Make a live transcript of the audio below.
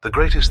The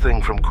greatest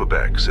thing from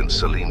Quebec since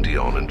Celine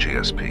Dion and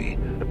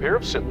GSP. A pair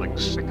of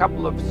siblings, a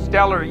couple of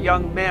stellar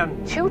young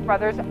men. Two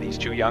brothers. These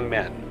two young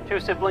men, two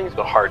siblings,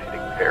 the hard-hitting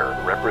pair,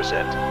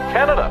 represent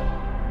Canada.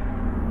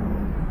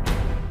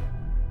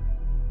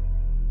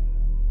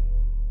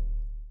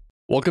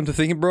 Welcome to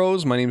Thinkin,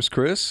 Bros. My name is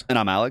Chris. And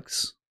I'm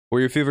Alex. We're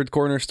your favorite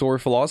corner store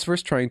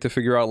philosophers trying to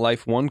figure out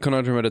life one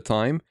conundrum at a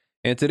time.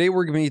 And today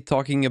we're going to be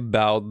talking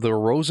about the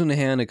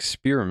Rosenhan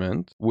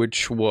experiment,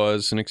 which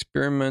was an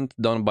experiment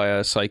done by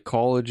a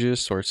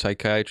psychologist or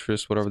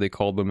psychiatrist, whatever they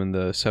called them in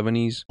the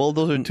 70s. Well,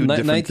 those are two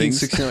different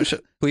things.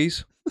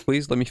 Please,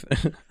 let me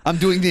finish. I'm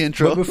doing the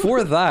intro. But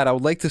before that, I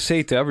would like to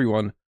say to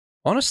everyone,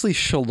 honestly,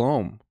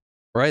 shalom.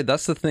 Right?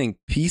 That's the thing.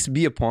 Peace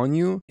be upon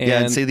you.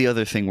 And say the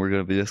other thing we're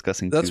going to be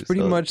discussing that's too.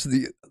 Pretty much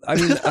the... I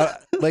mean,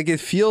 like, it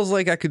feels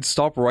like I could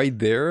stop right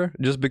there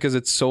just because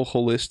it's so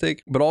holistic.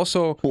 But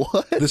also,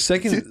 what? The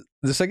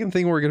second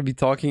thing we're going to be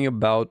talking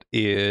about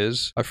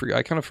is... I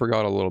kind of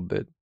forgot a little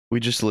bit. We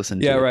just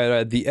listened to it.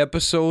 Right. The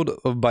episode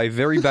of By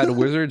Very Bad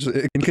Wizards,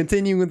 and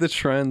continuing with the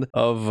trend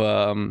of,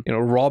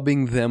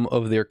 robbing them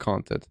of their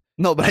content.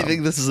 No, but I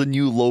think this is a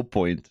new low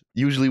point.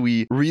 Usually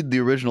we read the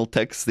original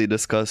text they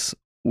discuss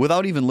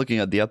without even looking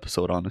at the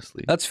episode,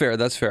 honestly. That's fair.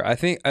 I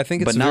think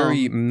it's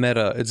very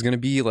meta. It's going to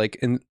be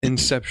like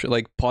Inception,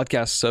 like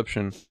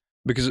podcastception,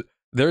 because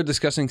they're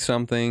discussing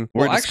something.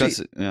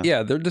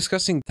 They're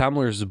discussing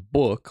Tamler's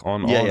book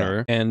on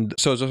honor. Yeah. And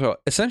so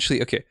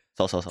essentially, okay.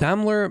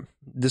 Tamler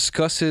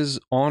discusses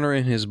honor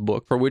in his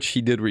book, for which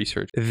he did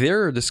research.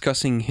 They're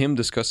discussing him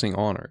discussing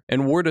honor.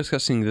 And we're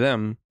discussing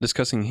them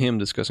discussing him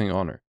discussing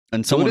honor.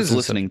 And someone's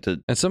listening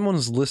to... And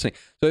someone's listening.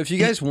 So if you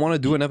guys want to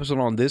do an episode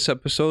on this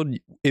episode,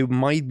 it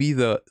might be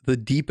the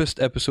deepest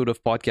episode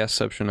of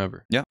podcastception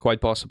ever. Yeah.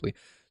 Quite possibly.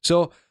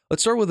 So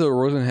let's start with the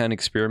Rosenhan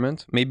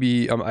experiment.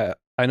 Maybe...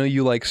 I know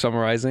you like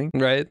summarizing,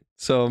 right?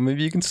 So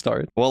maybe you can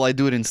start. Well, I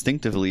do it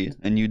instinctively,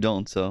 and you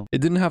don't, so... It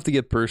didn't have to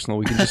get personal.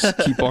 We can just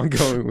keep on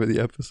going with the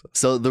episode.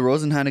 So the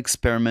Rosenhan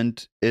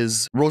experiment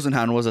is...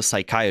 Rosenhan was a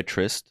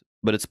psychiatrist,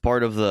 but it's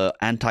part of the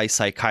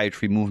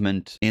anti-psychiatry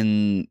movement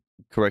in...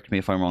 Correct me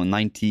if I'm wrong,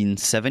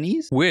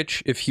 1970s?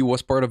 Which, if he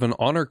was part of an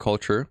honor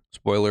culture,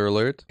 spoiler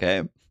alert,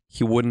 okay,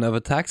 he wouldn't have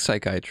attacked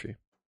psychiatry.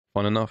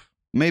 Fun enough.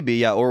 Maybe,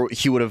 yeah, or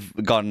he would have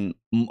gotten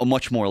a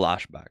much more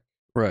lashback.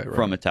 Right.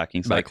 From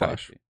attacking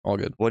psychiatry. Backlash. All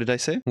good. What did I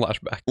say?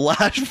 Lashback.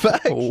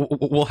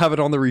 We'll have it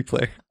on the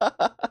replay.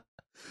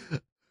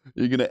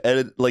 You're gonna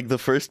edit, like, the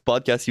first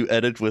podcast you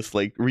edit with,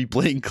 like,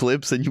 replaying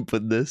clips, and you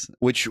put this,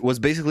 which was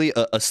basically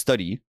a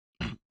study.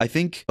 I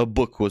think a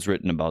book was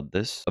written about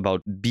this,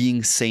 about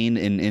being sane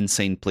in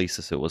insane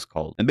places, it was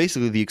called. And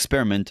basically the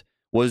experiment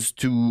was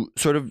to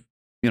sort of,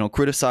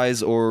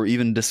 criticize or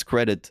even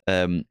discredit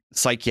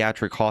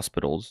psychiatric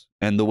hospitals.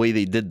 And the way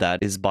they did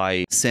that is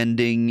by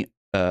sending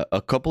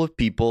a couple of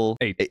people,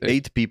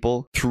 eight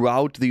people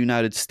throughout the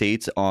United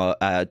States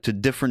to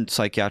different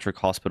psychiatric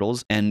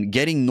hospitals and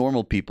getting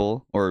normal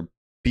people or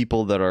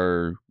people that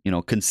are,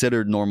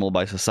 considered normal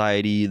by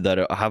society, that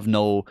have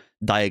no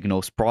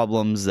diagnosed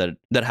problems, that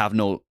have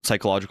no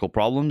psychological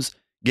problems,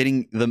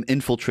 getting them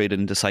infiltrated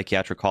into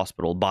psychiatric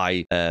hospital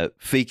by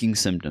faking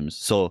symptoms.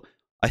 So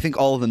I think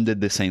all of them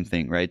did the same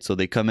thing, right? So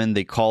they come in,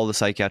 they call the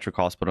psychiatric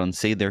hospital and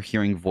say they're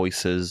hearing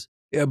voices.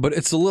 Yeah, but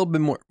it's a little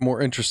bit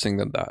more interesting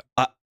than that.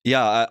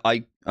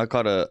 I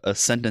caught a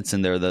sentence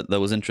in there that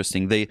was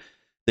interesting.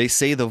 They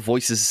say the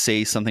voices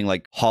say something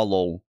like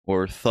hollow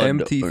or thud.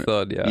 Empty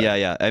thud, yeah.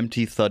 Yeah,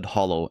 empty thud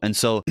hollow. And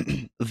so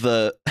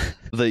the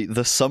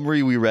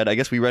summary we read, I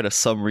guess we read a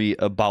summary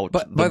about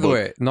By the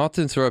way, not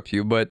to interrupt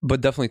you, but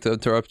definitely to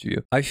interrupt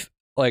you. I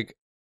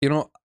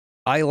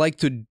like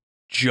to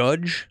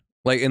judge,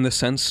 like, in the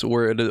sense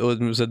where it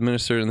was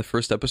administered in the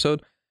first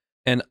episode,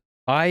 and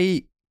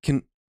I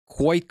can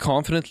quite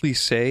confidently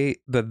say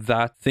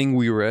that thing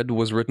we read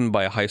was written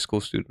by a high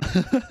school student.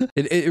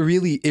 It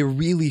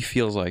really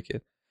feels like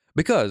it.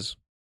 Because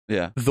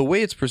the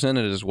way it's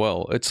presented as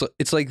well, it's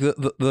like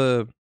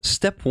the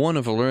step one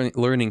of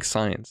learning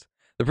science.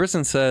 The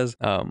person says,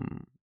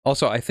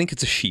 also I think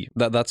it's a she.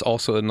 That's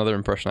also another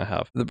impression I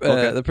have.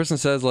 The person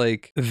says,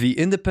 like, the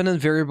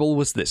independent variable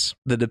was this,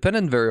 the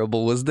dependent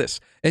variable was this,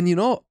 and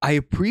I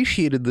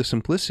appreciated the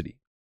simplicity.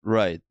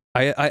 Right.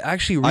 I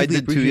actually really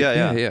did too.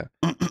 Yeah.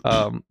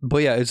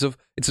 But yeah, it's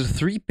a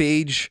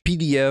 3-page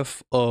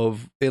PDF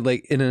of it,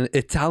 like, in an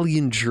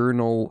Italian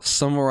journal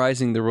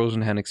summarizing the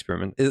Rosenhan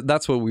experiment.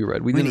 That's what we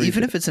read.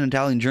 Even if it's an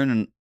Italian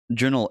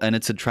journal and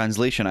it's a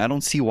translation, I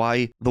don't see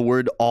why the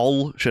word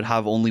 "all" should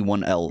have only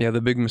one L. Yeah,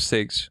 the big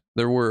mistakes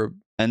there were,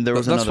 and there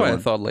was that's another why one.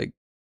 I thought, like,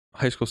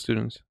 high school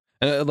students.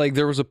 Like,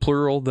 there was a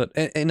plural that.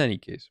 In any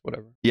case,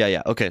 whatever.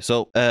 Yeah. Okay,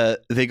 so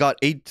they got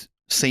 8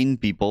 sane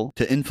people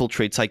to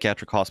infiltrate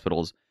psychiatric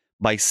hospitals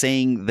by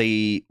saying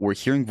they were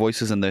hearing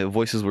voices, and the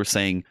voices were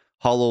saying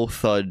hollow,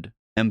 thud,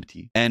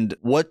 empty. And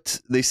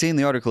what they say in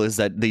the article is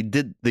that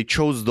they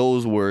chose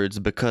those words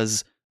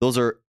because those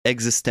are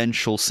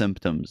existential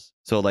symptoms.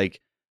 So, like,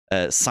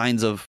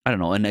 signs of, I don't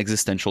know, an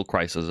existential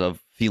crisis,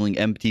 of feeling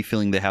empty,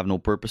 feeling they have no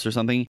purpose or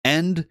something.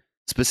 And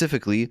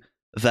specifically,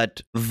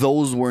 that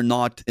those were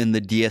not in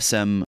the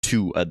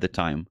DSM-2 at the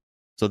time.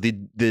 So the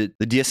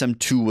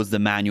DSM-2 was the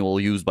manual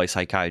used by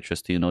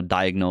psychiatrists to,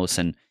 diagnose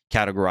and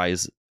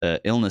categorize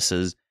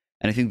illnesses.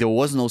 And I think there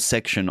was no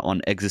section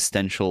on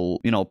existential,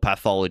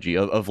 pathology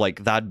of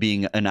like that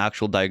being an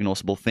actual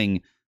diagnosable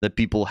thing that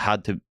people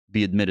had to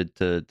be admitted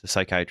to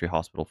psychiatry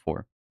hospital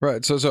for.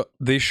 Right. So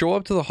they show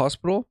up to the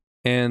hospital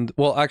and,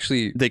 well,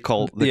 actually, they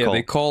call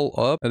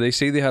up and they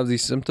say they have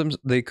these symptoms.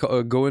 They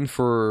go in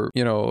for,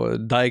 a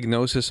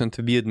diagnosis and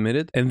to be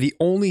admitted. And the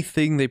only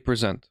thing they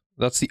present,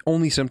 that's the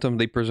only symptom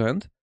they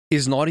present,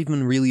 is not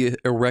even really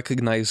a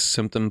recognized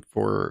symptom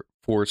for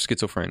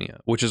schizophrenia,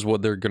 which is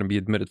what they're going to be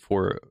admitted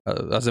for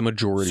as a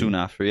majority. Soon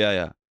after,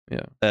 yeah.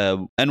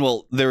 And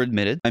well, they're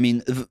admitted. I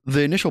mean,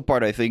 the initial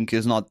part, I think,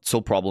 is not so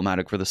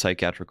problematic for the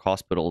psychiatric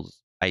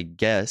hospitals, I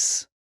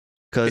guess,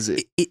 because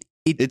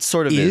it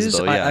sort of is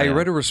though. I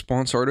read a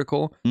response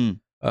article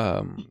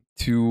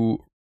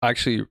to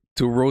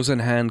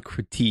Rosenhan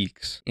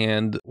critiques,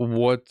 and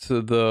what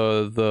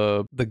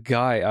the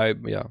guy,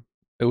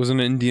 it was an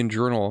Indian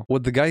journal.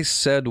 What the guy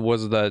said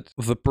was that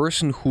the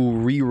person who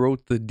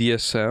rewrote the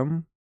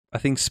DSM, I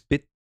think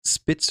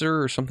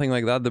Spitzer or something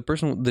like that, the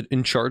person that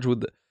in charge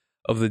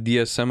of the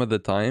DSM at the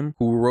time,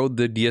 who wrote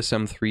the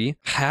DSM-3,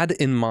 had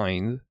in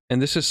mind,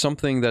 and this is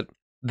something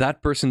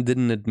that person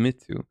didn't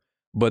admit to,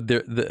 but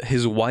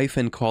his wife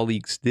and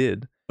colleagues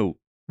did,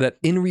 that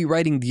in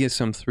rewriting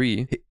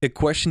DSM-3, a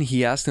question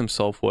he asked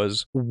himself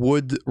was,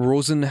 would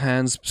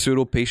Rosenhan's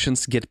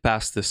pseudo-patients get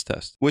past this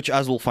test? Which,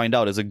 as we'll find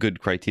out, is a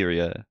good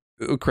criterion.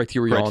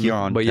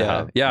 But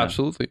yeah,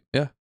 absolutely.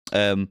 Yeah.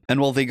 And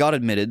well, they got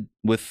admitted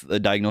with a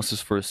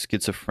diagnosis for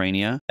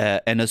schizophrenia.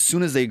 And as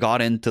soon as they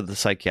got into the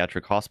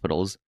psychiatric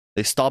hospitals,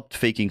 they stopped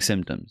faking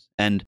symptoms.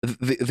 And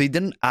they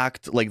didn't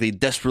act like they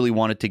desperately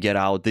wanted to get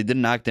out. They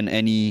didn't act in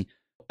any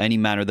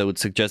manner that would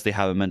suggest they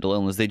have a mental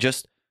illness.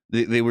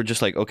 They were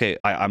just like, okay,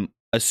 I'm.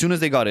 As soon as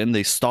they got in,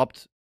 they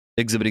stopped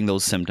exhibiting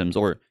those symptoms,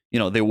 or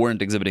they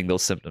weren't exhibiting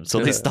those symptoms, so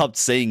they stopped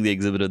saying they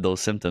exhibited those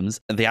symptoms,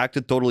 and they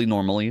acted totally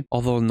normally.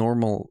 Although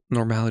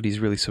normality is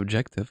really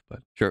subjective,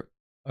 but sure,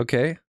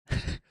 okay.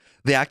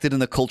 They acted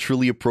in a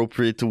culturally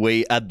appropriate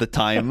way at the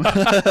time.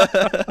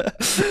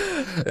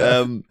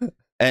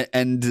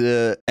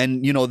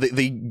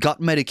 They got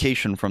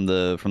medication from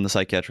the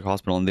psychiatric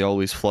hospital, and they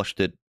always flushed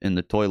it in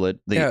the toilet.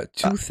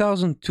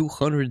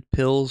 2,200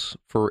 pills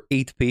for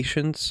 8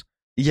 patients.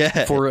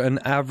 Yeah, for an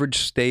average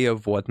stay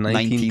of what,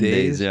 19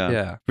 days?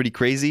 Yeah, pretty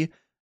crazy.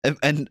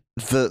 And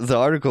the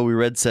article we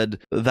read said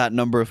that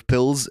number of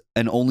pills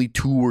and only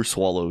 2 were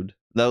swallowed.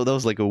 That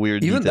was like a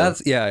weird. Even detail.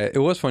 it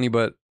was funny,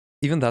 but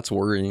even that's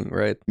worrying,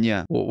 right?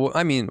 Yeah. Well,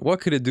 I mean, what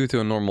could it do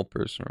to a normal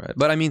person, right?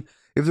 But I mean,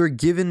 if they're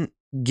giving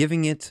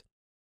it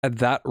at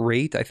that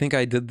rate, I think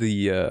I did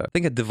I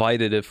think I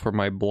divided it for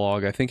my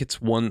blog. I think it's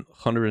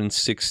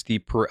 160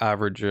 per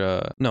average.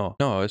 No,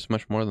 it's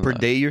much more than per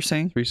that. day. You're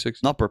saying 360,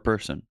 not per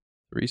person.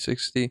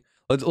 360.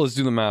 Let's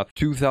do the math.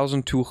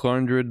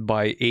 2,200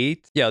 by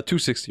 8. Yeah,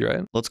 260,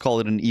 right? Let's call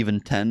it an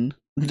even 10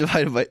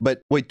 divided by.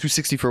 But wait,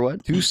 260 for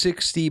what?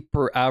 260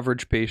 per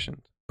average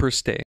patient per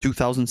stay.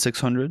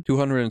 2,600.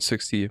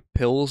 260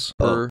 pills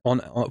for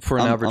an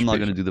average. I'm not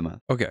going to do the math.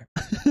 Okay,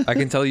 I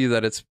can tell you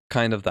that it's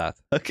kind of that.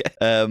 Okay.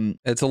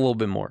 It's a little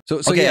bit more. So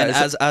okay,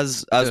 yeah.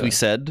 As we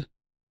said,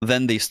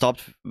 then they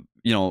stopped.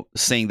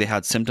 Saying they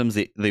had symptoms.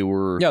 They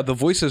were. Yeah, the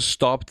voices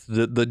stopped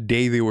the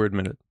day they were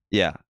admitted.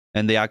 Yeah,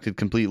 and they acted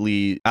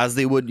completely as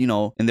they would,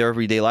 in their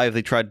everyday life.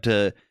 They tried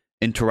to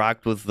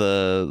interact with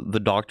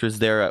the doctors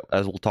there,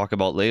 as we'll talk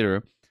about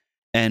later.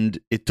 And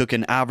it took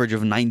an average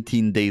of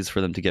 19 days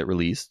for them to get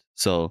released.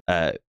 So,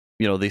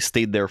 they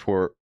stayed there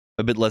for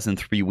a bit less than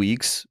 3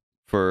 weeks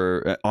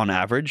on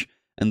average.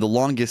 And the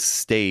longest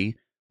stay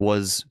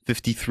was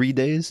 53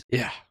 days.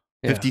 Yeah.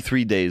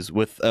 53 days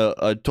with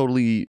a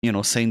totally,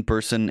 sane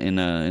person in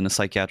a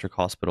psychiatric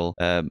hospital.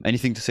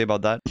 Anything to say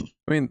about that?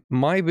 I mean,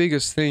 my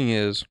biggest thing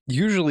is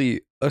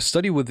usually a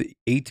study with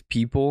 8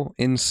 people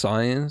in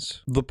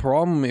science, the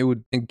problem it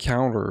would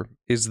encounter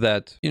is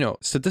that,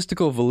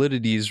 statistical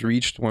validity is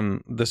reached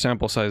when the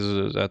sample size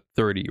is at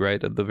 30,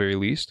 right? At the very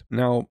least.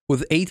 Now,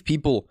 with 8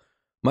 people,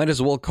 might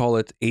as well call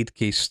it 8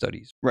 case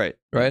studies. Right.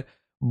 Right?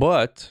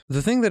 But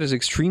the thing that is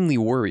extremely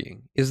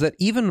worrying is that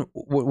even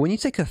when you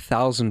take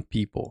 1,000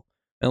 people,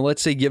 and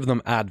let's say give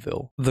them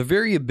Advil, the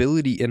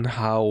variability in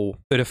how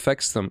it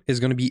affects them is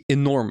going to be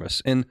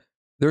enormous. And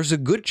there's a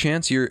good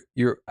chance you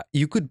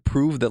could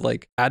prove that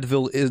like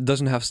Advil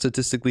doesn't have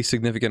statistically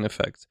significant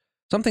effects.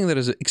 Something that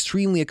is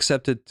extremely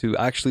accepted to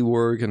actually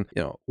work and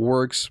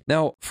works.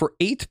 Now, for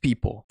 8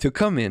 people to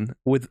come in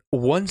with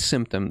one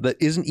symptom that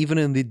isn't even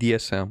in the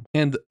DSM,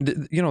 and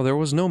there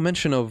was no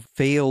mention of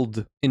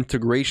failed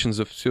integrations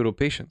of pseudo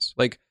patients.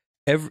 Like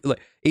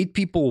 8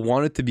 people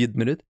wanted to be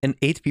admitted, and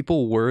 8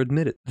 people were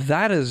admitted.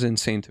 That is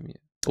insane to me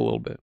a little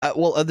bit.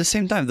 Well, at the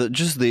same time,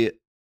 the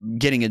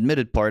getting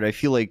admitted part, I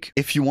feel like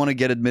if you want to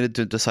get admitted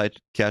to the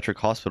psychiatric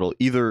hospital,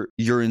 either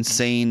you're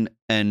insane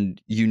and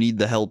you need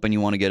the help and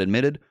you want to get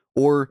admitted,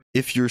 Or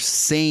if you're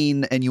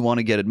sane and you want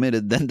to get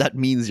admitted, then that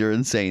means you're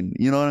insane.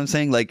 You know what I'm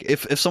saying? Like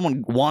if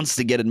someone wants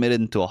to get admitted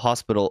into a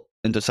hospital,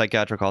 into a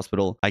psychiatric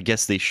hospital, I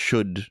guess they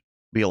should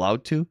be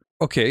allowed to.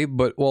 Okay,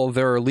 but well,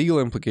 there are legal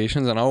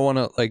implications, and I don't want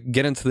to like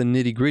get into the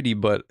nitty gritty,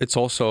 but it's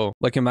also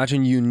like,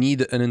 imagine you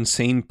need an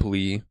insane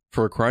plea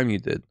for a crime you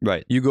did.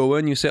 Right. You go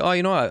in, you say, oh,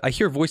 you know, I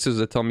hear voices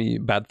that tell me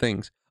bad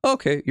things.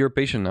 Okay, you're a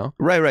patient now.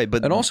 Right.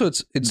 But And also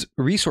it's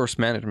resource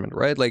management,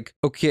 right? Like,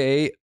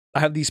 okay, I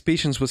have these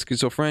patients with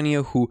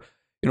schizophrenia who,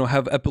 you know,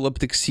 have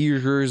epileptic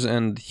seizures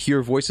and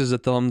hear voices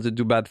that tell them to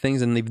do bad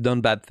things, and they've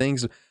done bad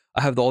things.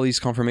 I have all these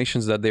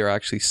confirmations that they're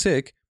actually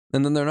sick.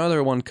 And then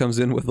another one comes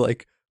in with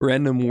like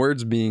random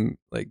words being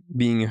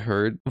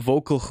heard,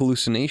 vocal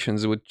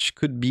hallucinations, which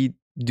could be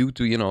due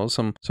to, you know,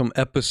 some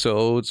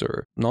episodes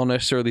or not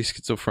necessarily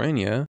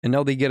schizophrenia, and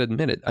now they get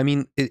admitted. I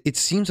mean, it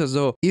seems as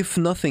though, if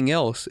nothing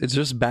else, it's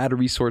just bad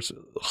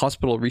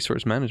hospital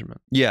resource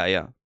management.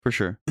 Yeah, for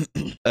sure.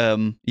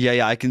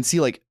 Yeah, I can see,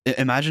 like,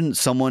 imagine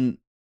someone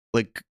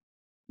like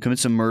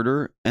commits a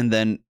murder and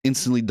then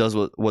instantly does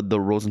what the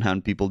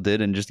Rosenhan people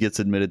did and just gets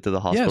admitted to the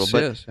hospital.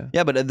 Yes.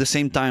 Yeah, but at the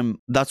same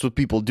time, that's what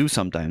people do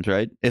sometimes,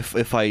 right?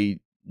 If I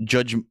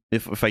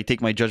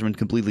take my judgment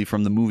completely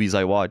from the movies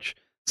I watch,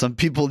 some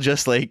people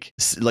just like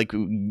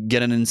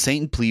get an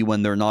insane plea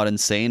when they're not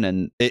insane,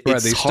 and they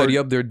study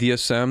up their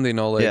DSM. They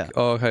know, like, Yeah.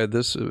 oh, okay,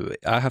 this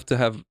I have to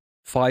have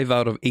 5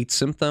 out of 8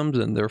 symptoms,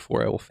 and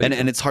therefore I will fail.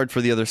 And it's hard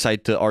for the other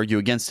side to argue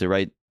against it,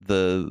 right?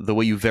 The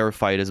way you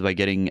verify it is by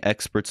getting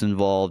experts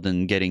involved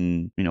and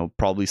getting, you know,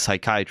 probably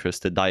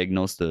psychiatrists to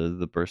diagnose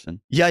the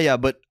person. Yeah,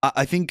 but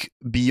I think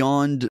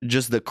beyond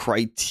just the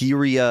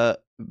criteria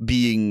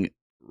being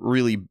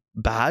really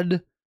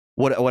bad,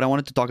 what I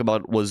wanted to talk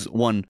about was,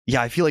 one,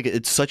 yeah, I feel like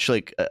it's such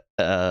like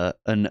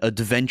an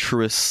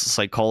adventurous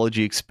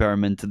psychology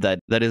experiment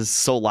that is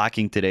so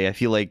lacking today. I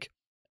feel like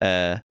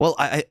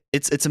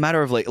it's a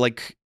matter of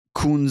like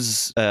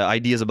Kuhn's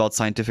ideas about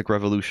scientific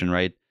revolution,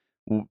 right?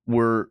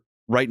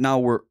 Right now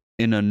we're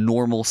in a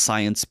normal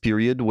science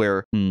period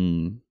where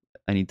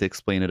I need to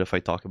explain it if I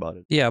talk about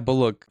it. Yeah, but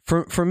look,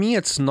 for me,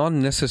 it's not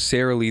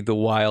necessarily the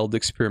wild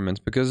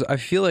experiments, because I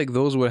feel like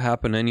those would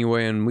happen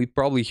anyway, and we'd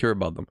probably hear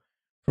about them.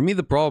 For me,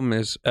 the problem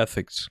is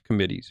ethics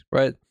committees,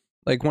 right?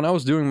 Like, when I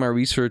was doing my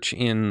research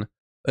in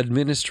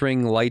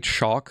administering light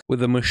shock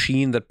with a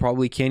machine that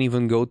probably can't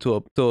even go to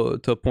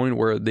a point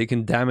where they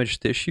can damage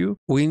tissue,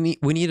 we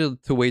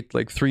needed to wait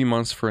like 3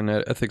 months for an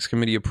ethics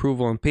committee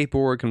approval and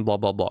paperwork and blah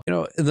blah blah. You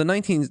know, in the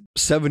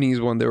 1970s,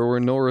 when there were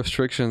no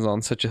restrictions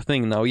on such a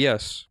thing, now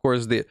yes, of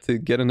course, to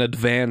get an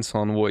advance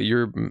on what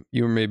you're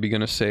maybe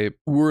gonna say,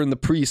 we're in the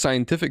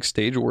pre-scientific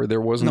stage where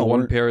there wasn't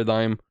one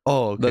paradigm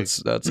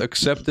that's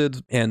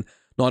accepted, and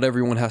not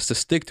everyone has to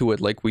stick to it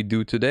like we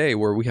do today,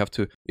 where we have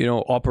to, you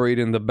know, operate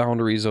in the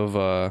boundaries of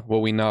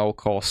what we now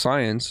call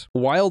science.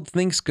 Wild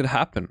things could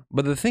happen.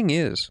 But the thing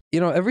is, you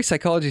know, every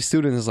psychology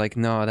student is like,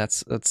 no,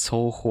 that's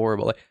so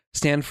horrible. Like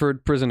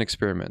Stanford prison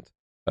experiment,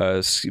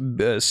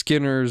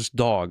 Skinner's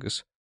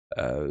dogs,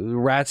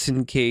 rats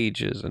in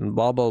cages, and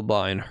blah, blah,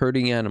 blah, and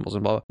hurting animals,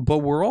 and blah, blah. But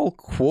we're all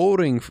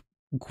quoting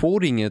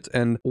it,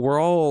 and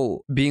we're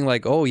all being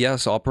like, oh,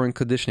 yes, operant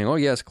conditioning. Oh,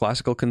 yes,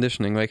 classical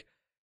conditioning. Like,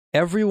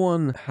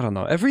 everyone, I don't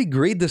know, every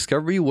great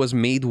discovery was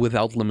made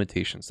without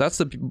limitations.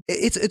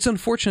 It's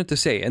unfortunate to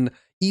say. And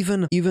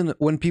even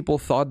when people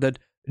thought that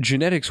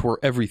genetics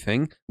were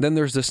everything, then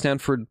there's the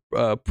Stanford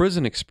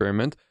prison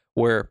experiment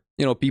where,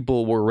 you know,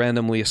 people were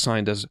randomly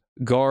assigned as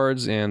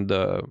guards and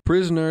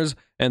prisoners,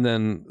 and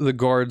then the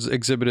guards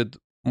exhibited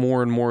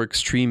more and more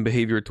extreme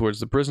behavior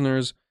towards the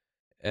prisoners,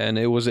 and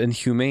it was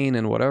inhumane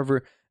and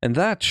whatever. And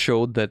that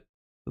showed that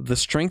the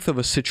strength of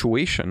a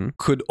situation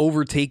could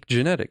overtake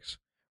genetics.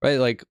 Right,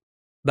 like,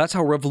 that's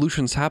how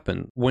revolutions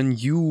happen, when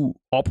you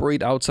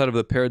operate outside of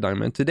the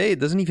paradigm. And today, it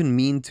doesn't even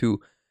mean to,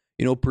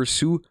 you know,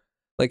 pursue,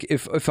 like,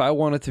 if I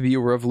wanted to be a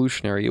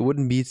revolutionary, it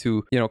wouldn't be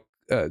to, you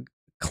know,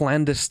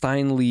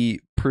 clandestinely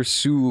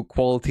pursue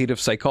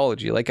qualitative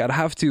psychology. Like, I'd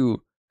have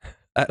to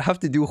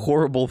do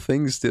horrible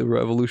things to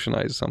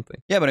revolutionize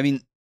something. Yeah, but I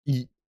mean,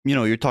 you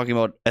know, you're talking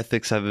about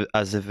ethics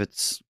as if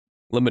it's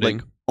Limiting.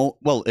 like, oh,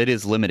 well, it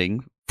is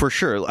limiting for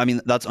sure. I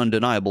mean, that's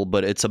undeniable,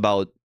 but it's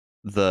about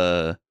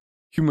the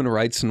human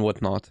rights and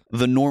whatnot.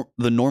 The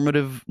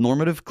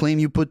normative claim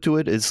you put to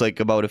it is like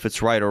about if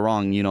it's right or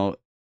wrong. You know,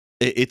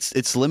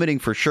 it's limiting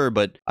for sure,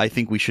 but I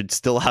think we should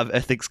still have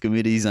ethics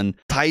committees and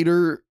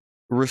tighter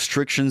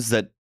restrictions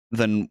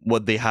than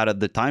what they had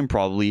at the time,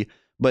 probably.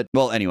 But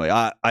well, anyway,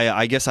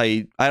 I guess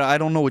I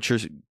don't know what your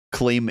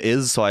claim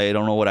is, so I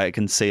don't know what I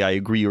can say I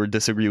agree or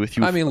disagree with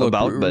you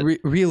about. But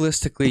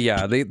realistically,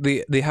 yeah,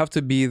 they have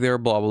to be there,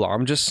 blah, blah, blah.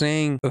 I'm just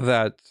saying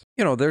that,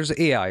 you know, there's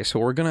AI, so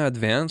we're going to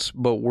advance,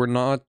 but we're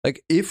not,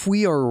 like, if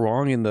we are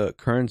wrong in the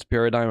current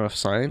paradigm of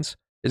science,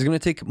 it's going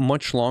to take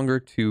much longer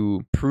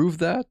to prove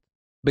that,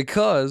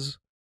 because,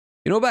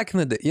 you know, back in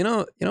the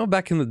day,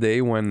 back in the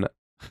day when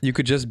You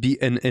could just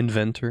be an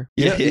inventor.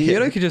 Yeah, yeah, You know,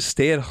 yeah. you could just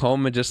stay at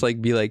home and just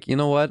like be like, you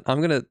know what?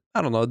 I'm gonna,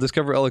 I don't know,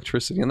 discover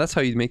electricity, and that's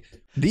how you make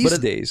these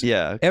days.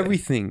 Yeah, okay.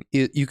 Everything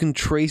you can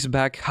trace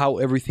back how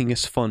everything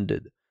is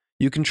funded.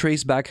 You can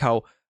trace back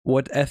how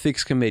what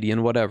ethics committee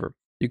and whatever.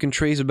 You can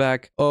trace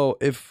back. Oh,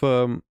 if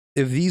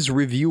these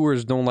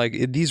reviewers don't like,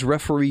 if these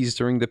referees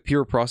during the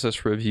peer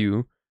process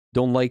review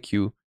don't like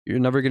you, you're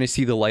never gonna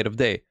see the light of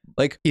day.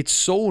 Like, it's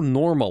so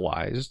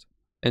normalized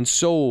and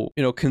so,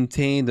 you know,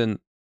 contained, and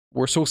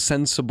we're so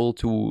sensible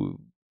to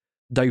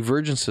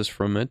divergences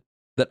from it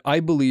that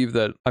I believe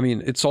that, I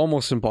mean, it's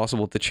almost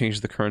impossible to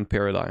change the current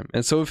paradigm.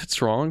 And so if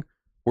it's wrong,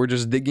 we're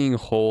just digging a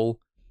hole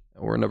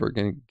and we're never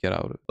going to get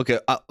out of it. Okay,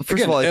 first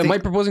Again, of all, I am think, I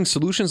proposing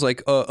solutions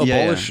like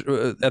abolish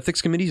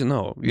ethics committees?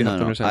 No, you have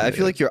to understand. I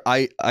feel like you're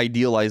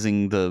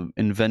idealizing the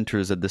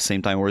inventors at the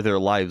same time, or their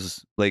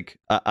lives, like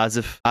as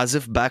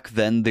if back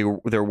then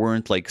there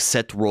weren't like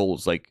set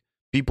roles, like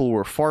people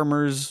were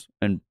farmers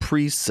and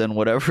priests and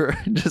whatever,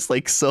 just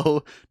like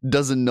so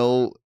doesn't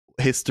know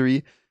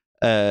history,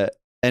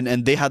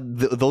 and they had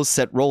those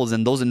set roles,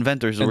 and those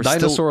inventors and were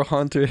dinosaur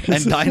hunters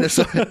and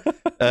dinosaur,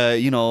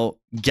 you know,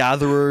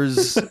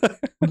 gatherers,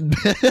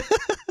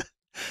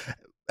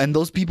 and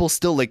those people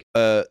still like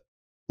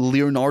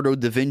Leonardo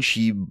da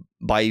Vinci,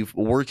 by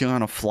working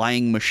on a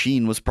flying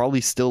machine, was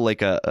probably still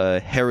like a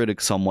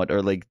heretic somewhat,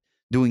 or like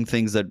doing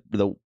things that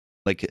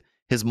like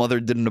his mother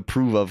didn't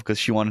approve of because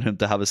she wanted him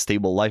to have a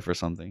stable life or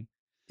something.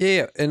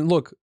 Yeah, and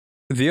look,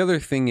 the other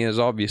thing is,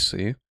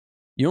 obviously,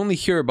 you only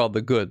hear about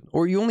the good,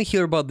 or you only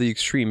hear about the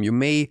extreme. You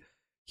may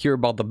hear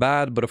about the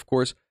bad, but of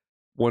course,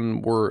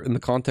 when we're in the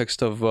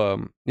context of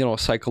you know,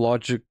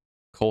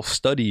 psychological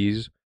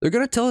studies, they're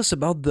gonna tell us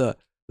about the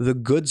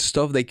good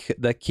stuff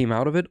that came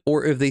out of it.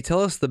 Or if they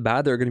tell us the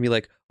bad, they're gonna be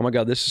like, oh my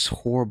god, this is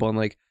horrible, and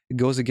like it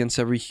goes against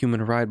every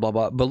human right, blah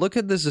blah. But look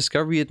at this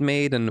discovery it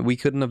made, and we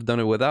couldn't have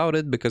done it without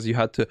it because you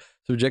had to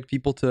subject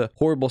people to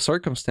horrible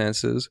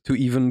circumstances to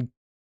even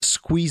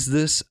squeeze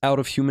this out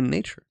of human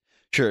nature.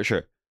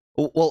 Sure.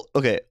 Well,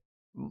 okay,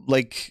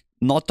 like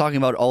not talking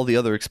about all the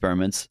other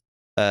experiments.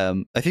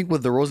 I think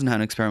with the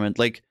Rosenhan experiment,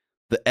 like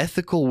the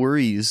ethical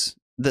worries,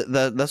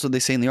 that's what they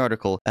say in the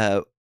article.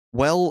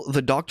 Well,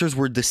 the doctors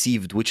were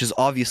deceived, which is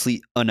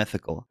obviously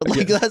unethical.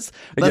 Like that's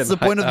the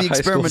point of the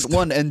experiment.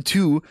 1 and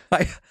 2,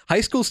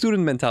 high school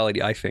student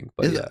mentality, I think.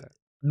 But yeah,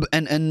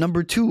 and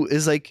number 2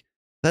 is like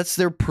that's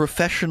their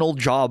professional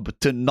job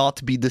to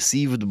not be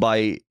deceived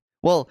by.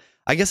 Well,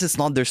 I guess it's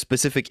not their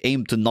specific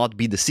aim to not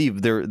be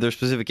deceived. Their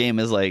specific aim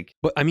is like.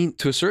 But I mean,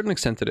 to a certain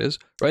extent, it is,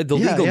 right. The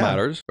legal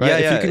matters,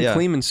 right? If you can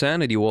claim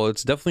insanity, well,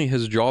 it's definitely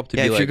his job to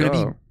be like. If you're going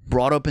to be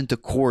brought up into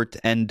court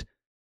and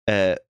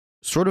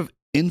sort of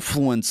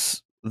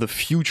influence the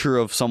future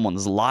of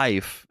someone's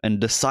life and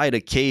decide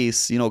a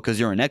case, you know, because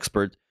you're an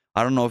expert.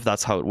 I don't know if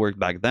that's how it worked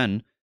back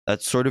then.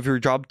 That's sort of your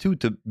job too,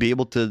 to be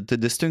able to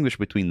distinguish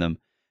between them.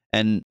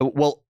 And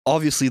well,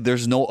 obviously,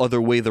 there's no other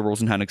way the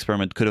Rosenhan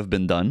experiment could have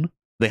been done.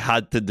 They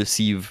had to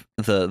deceive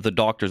the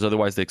doctors,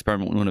 otherwise the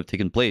experiment wouldn't have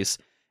taken place.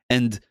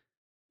 And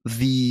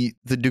the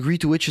degree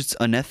to which it's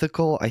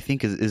unethical, I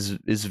think,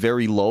 is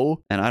very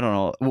low. And I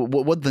don't know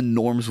what the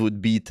norms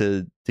would be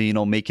to you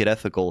know, make it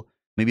ethical.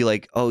 Maybe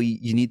like, oh,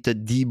 you need to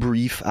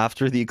debrief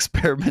after the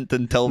experiment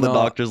and tell the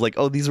doctors like,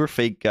 oh, these were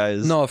fake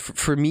guys. No,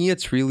 for me,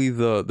 it's really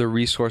the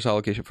resource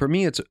allocation. For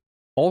me, it's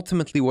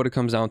ultimately what it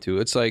comes down to.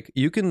 It's like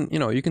you can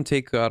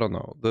take, I don't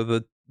know,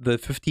 the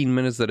 15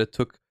 minutes that it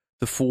took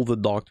to fool the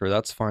doctor.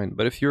 That's fine.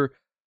 But if you're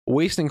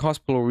wasting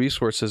hospital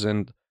resources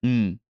and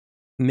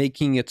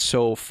making it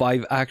so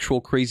 5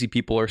 actual crazy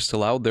people are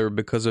still out there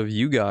because of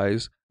you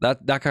guys,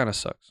 that kind of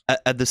sucks.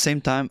 At the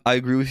same time, I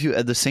agree with you.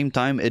 At the same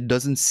time, it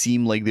doesn't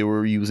seem like they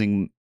were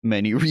using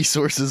many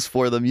resources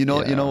for them. You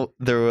know,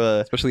 there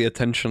especially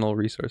attentional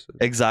resources.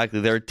 Exactly,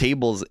 there are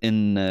tables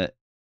in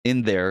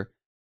there,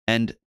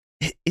 and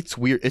it's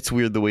weird. It's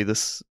weird the way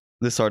this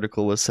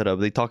article was set up.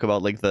 They talk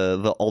about like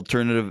the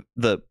alternative,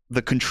 the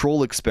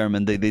control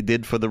experiment they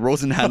did for the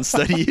Rosenhan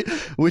study,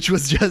 which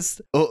was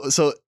just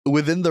so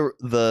within the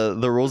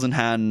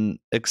Rosenhan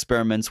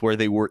experiments where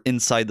they were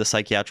inside the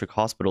psychiatric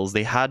hospitals,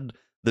 they had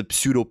the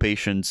pseudo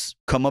patients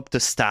come up to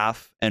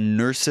staff and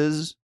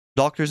nurses,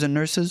 doctors and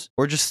nurses,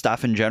 or just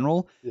staff in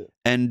general,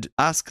 and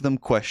ask them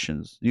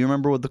questions. Do you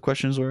remember what the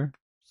questions were?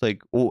 It's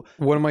like, oh,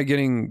 when am I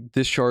getting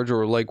discharged,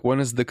 or like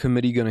when is the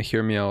committee gonna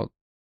hear me out?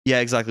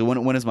 Yeah, exactly.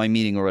 When is my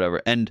meeting or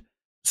whatever? And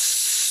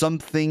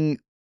something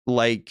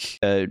like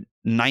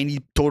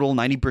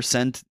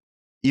 90%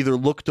 either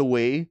looked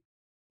away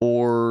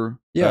or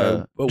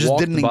just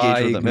didn't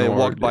engage with them. They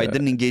walked by,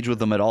 didn't engage with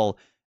them at all,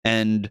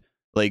 and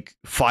like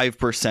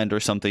 5% or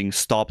something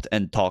stopped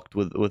and talked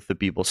with the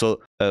people.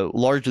 So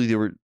largely they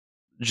were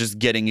just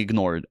getting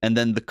ignored. And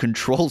then the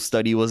control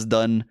study was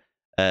done.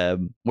 Where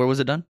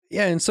was it done?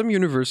 Yeah, in some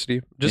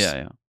university.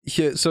 Yeah.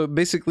 So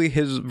basically,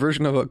 his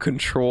version of a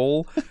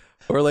control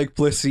or like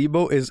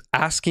placebo is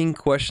asking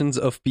questions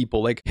of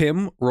people, like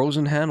him,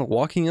 Rosenhan,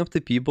 walking up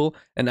to people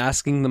and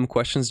asking them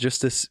questions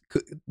just to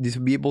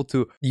be able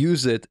to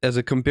use it as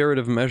a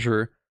comparative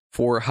measure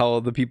for how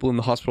the people in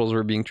the hospitals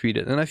were being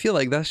treated. And I feel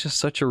like that's just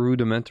such a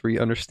rudimentary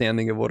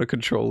understanding of what a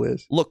control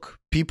is. Look,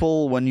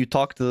 people, when you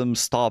talk to them,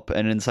 stop,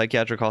 and in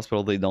psychiatric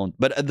hospital they don't.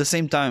 But at the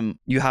same time,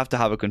 you have to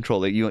have a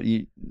control. Like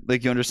you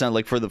understand,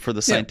 like for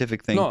the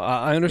scientific thing. No,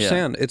 I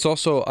understand. It's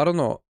also, I don't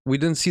know, we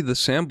didn't see the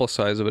sample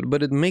size of it,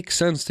 but it makes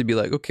sense to be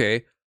like,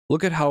 okay,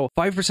 look at how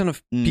 5%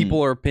 of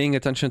people are paying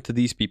attention to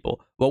these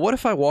people. Well, what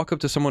if I walk up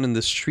to someone in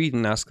the street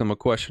and ask them a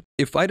question?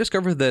 If I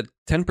discover that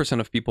 10%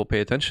 of people pay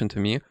attention to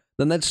me,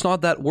 then that's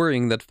not that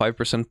worrying that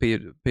 5%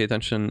 pay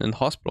attention in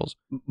hospitals.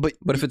 But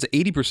if it's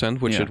 80%,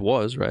 which it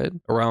was, right?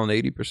 Around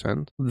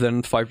 80%,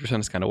 then 5%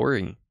 is kind of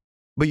worrying.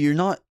 But you're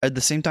not, at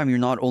the same time, you're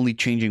not only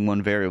changing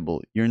one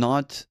variable. You're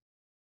not,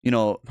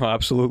 No,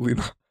 absolutely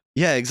not.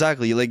 Yeah,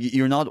 exactly. Like,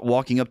 you're not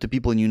walking up to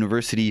people in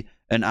university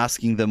and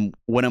asking them,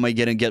 when am I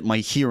going to get my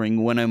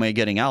hearing? When am I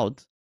getting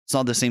out? It's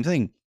not the same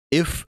thing.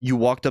 If you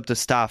walked up to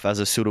staff as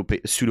a pseudo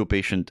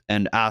patient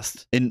and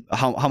asked, in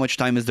how much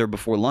time is there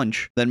before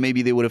lunch, then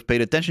maybe they would have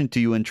paid attention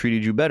to you and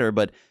treated you better.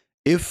 But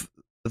if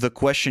the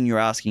question you're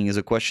asking is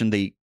a question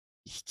they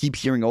keep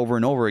hearing over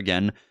and over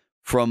again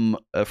from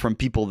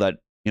people that,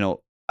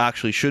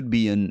 actually should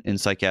be in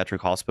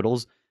psychiatric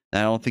hospitals,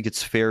 then I don't think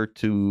it's fair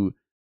to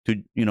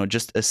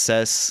just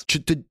assess,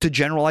 to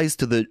generalize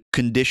to the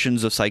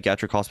conditions of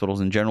psychiatric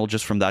hospitals in general,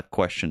 just from that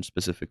question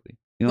specifically.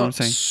 You know what I'm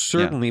saying?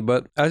 Certainly, yeah.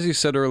 But as you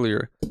said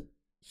earlier,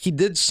 he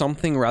did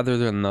something rather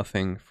than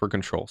nothing for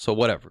control. So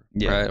whatever,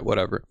 right?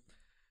 Whatever.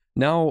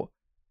 Now,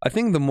 I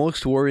think the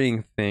most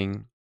worrying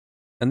thing,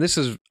 and this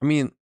is,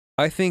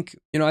 I think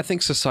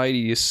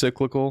society is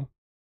cyclical,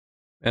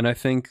 and I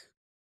think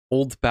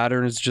old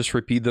patterns just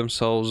repeat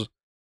themselves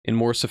in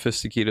more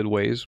sophisticated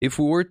ways. If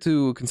we were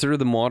to consider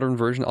the modern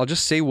version, I'll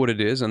just say what it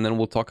is, and then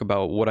we'll talk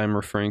about what I'm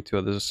referring to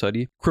as a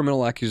study.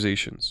 Criminal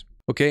accusations.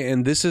 Okay,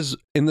 and this is,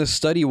 in the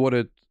study, what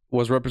it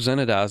was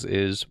represented as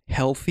is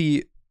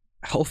healthy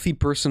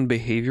person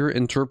behavior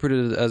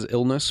interpreted as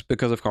illness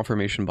because of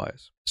confirmation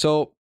bias.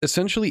 So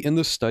essentially in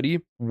the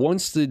study,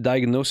 once the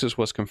diagnosis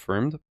was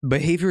confirmed,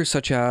 behaviors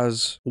such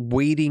as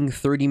waiting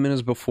 30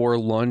 minutes before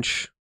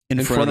lunch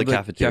in front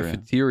of the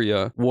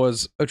cafeteria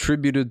was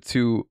attributed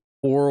to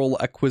oral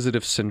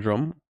acquisitive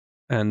syndrome.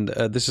 And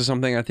this is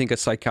something I think a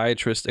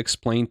psychiatrist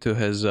explained to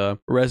his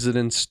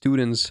resident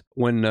students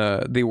when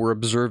they were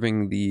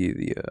observing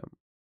the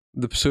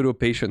pseudo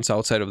patients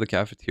outside of the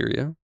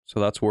cafeteria. So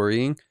that's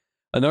worrying.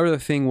 Another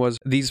thing was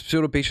these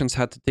pseudo patients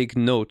had to take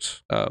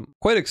notes,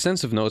 quite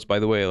extensive notes, by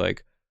the way,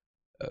 like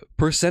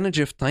percentage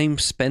of time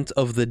spent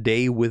of the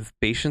day with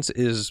patients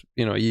is,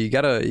 you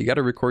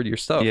gotta record your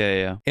stuff.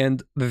 Yeah.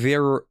 And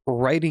their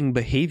writing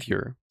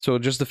behavior, so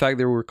just the fact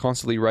they were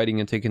constantly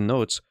writing and taking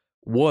notes,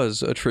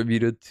 was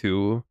attributed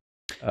to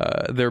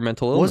their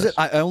mental illness. Was it?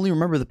 I only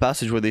remember the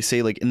passage where they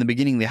say, like, in the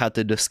beginning they had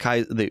to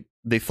disguise,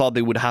 they thought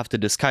they would have to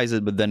disguise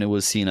it, but then it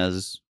was seen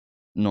as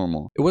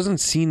normal. It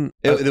wasn't seen.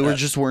 They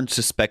just weren't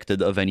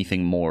suspected of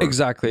anything more.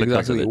 Exactly.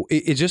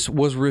 It just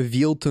was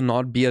revealed to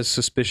not be as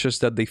suspicious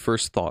that they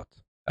first thought.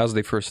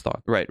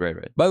 Right.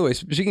 By the way,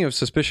 speaking of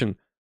suspicion,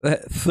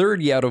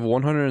 30 out of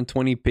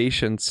 120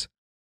 patients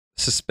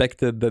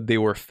suspected that they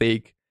were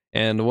fake,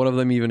 and one of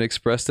them even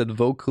expressed it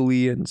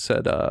vocally and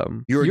said,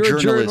 "You're a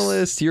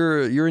journalist.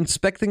 You're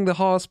inspecting the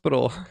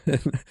hospital,"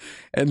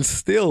 and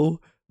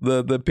still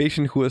the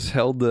patient who was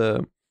held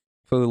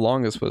for the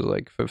longest was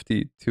like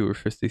 52 or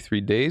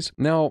 53 days.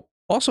 Now,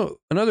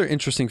 also another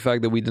interesting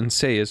fact that we didn't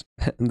say is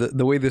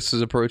the way this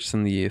is approached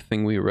in the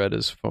thing we read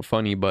is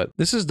funny, but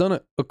this is done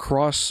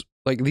across.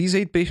 Like, these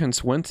 8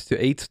 patients went to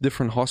 8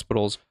 different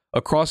hospitals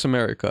across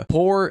America.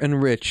 Poor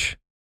and rich,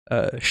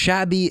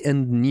 shabby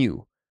and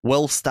new.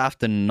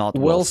 Well-staffed and not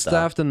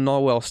well-staffed. And not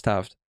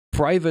well-staffed.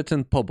 Private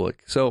and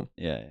public. So,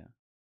 yeah.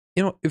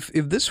 If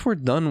this were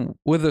done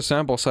with a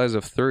sample size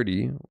of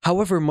 30,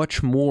 however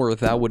much more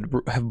that would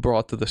have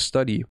brought to the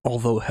study,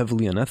 although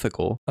heavily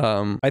unethical,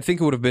 I think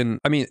it would have been,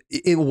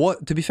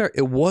 to be fair,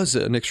 it was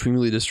an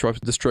extremely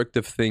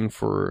destructive thing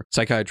for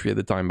psychiatry at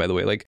the time, by the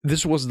way. Like,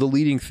 this was the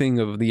leading thing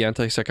of the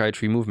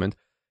anti-psychiatry movement.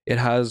 It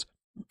has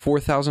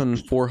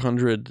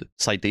 4,400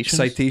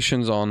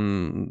 citations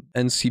on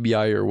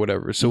NCBI or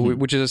whatever. So,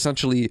 which is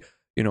essentially,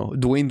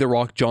 Dwayne The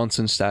Rock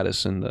Johnson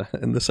status in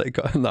the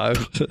psycho. No,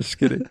 I'm just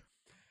kidding.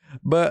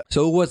 But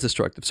so it was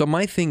destructive. So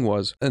my thing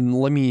was, and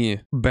let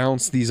me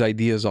bounce these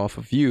ideas off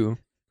of you.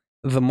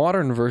 The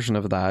modern version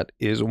of that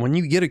is when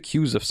you get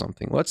accused of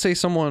something. Let's say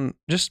someone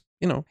just,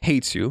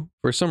 hates you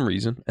for some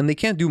reason and they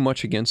can't do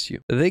much against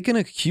you. They can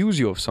accuse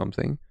you of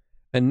something.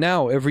 And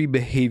now every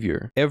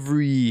behavior,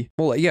 every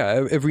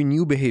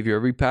new behavior,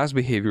 every past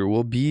behavior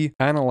will be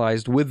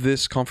analyzed with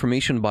this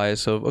confirmation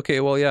bias of,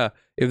 okay, well, yeah,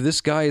 if this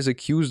guy is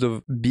accused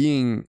of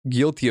being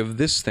guilty of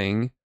this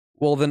thing,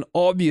 well, then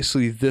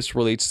obviously this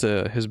relates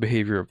to his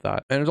behavior of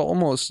that. And it's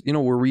almost,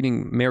 we're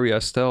reading Mary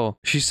Estelle.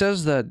 She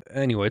says that,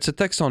 anyway, it's a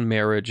text on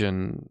marriage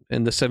and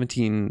in the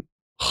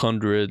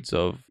 1700s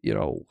of,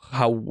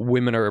 how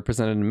women are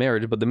represented in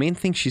marriage. But the main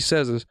thing she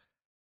says is,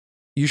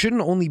 you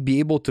shouldn't only be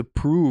able to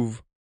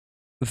prove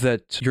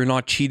that you're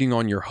not cheating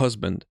on your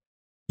husband.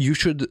 You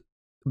should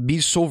be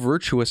so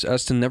virtuous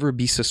as to never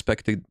be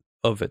suspected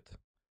of it.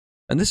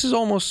 And this is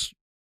almost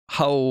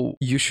how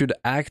you should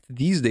act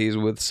these days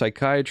with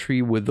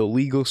psychiatry, with the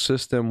legal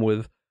system,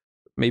 with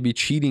maybe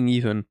cheating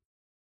even.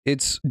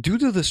 It's due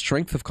to the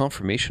strength of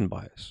confirmation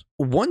bias.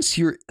 Once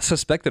you're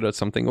suspected of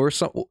something, or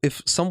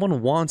if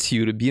someone wants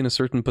you to be in a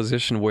certain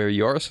position where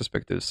you are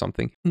suspected of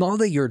something, not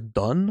that you're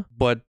done,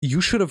 but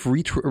you should have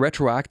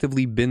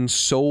retroactively been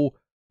so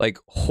like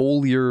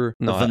holier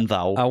than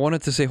thou. I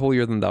wanted to say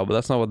holier than thou, but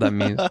that's not what that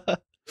means.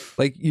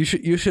 Like you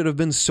should have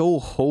been so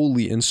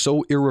holy and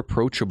so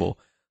irreproachable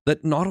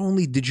that not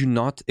only did you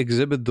not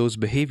exhibit those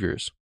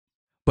behaviors,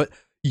 but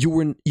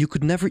you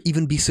could never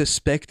even be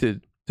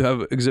suspected to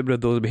have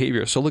exhibited those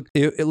behaviors. So look,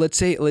 let's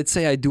say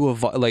I do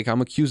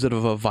I'm accused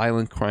of a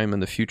violent crime in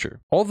the future.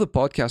 All the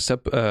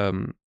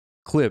podcast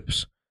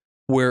clips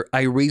where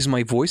I raise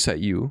my voice at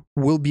you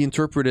will be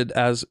interpreted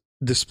as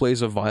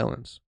displays of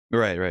violence.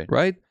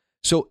 Right.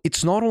 So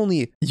it's not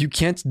only you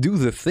can't do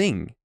the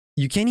thing,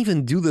 you can't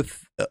even do the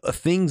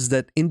things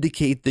that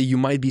indicate that you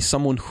might be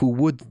someone who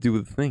would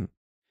do the thing.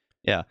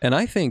 Yeah. And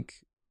I think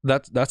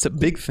that's a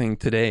big thing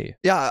today.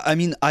 Yeah, I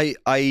mean,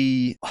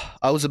 I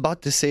was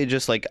about to say,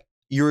 just like,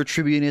 you're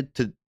attributing it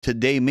to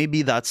today.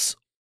 Maybe that's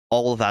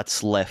all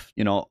that's left.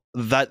 You know,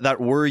 that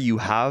worry you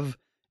have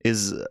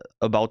is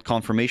about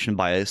confirmation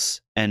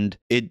bias, and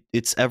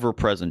it's ever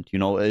present. You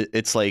know,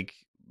 it's like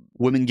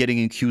women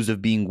getting accused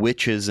of being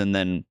witches, and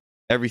then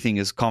everything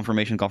is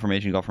confirmation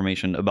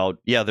about,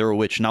 yeah, they're a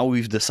witch. Now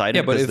we've decided.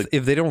 Yeah, but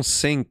if they don't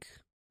sink,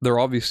 they're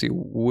obviously a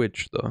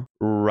witch, though.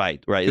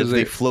 Right. If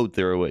they float,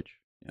 they're a witch.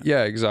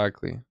 Yeah, exact.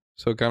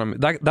 So kind of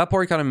that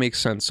part kind of makes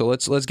sense. So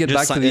let's get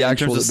Just back to the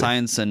actual in terms of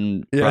science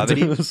and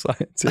gravity. gravity.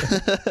 Science,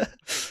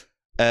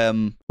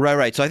 yeah.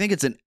 Right. So I think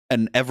it's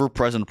an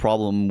ever-present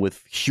problem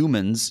with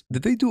humans.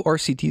 Did they do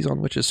RCTs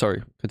on witches?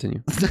 Sorry,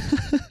 continue.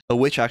 A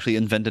witch actually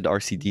invented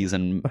RCTs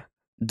and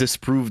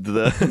disproved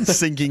the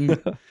sinking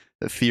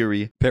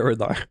theory.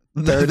 Paradigm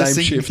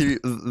shift. Theory,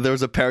 there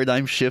was a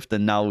paradigm shift,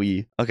 and now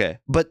okay.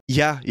 But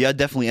yeah,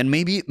 definitely. And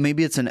maybe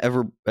it's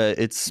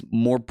it's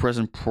more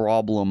present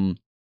problem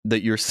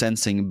that you're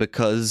sensing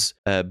because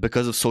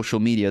of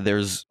social media.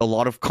 There's a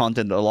lot of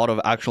content, a lot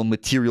of actual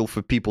material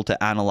for people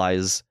to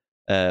analyze,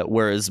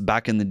 whereas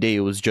back in the day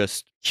it was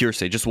just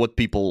hearsay, just what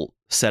people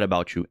said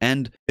about you.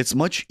 And it's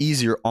much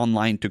easier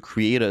online to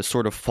create a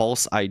sort of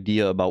false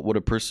idea about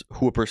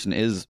who a person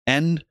is,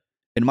 and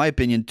in my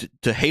opinion,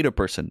 to hate a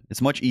person.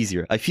 It's much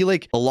easier. I feel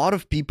like a lot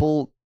of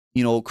people,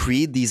 you know,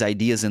 create these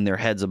ideas in their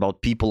heads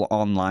about people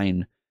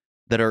online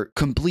that are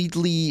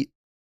completely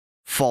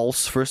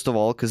false, first of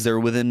all, because they're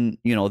within,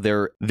 you know,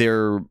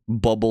 their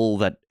bubble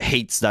that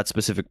hates that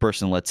specific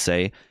person, let's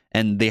say,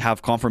 and they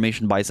have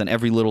confirmation bias, and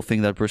every little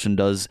thing that person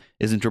does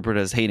is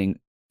interpreted as hating.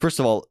 First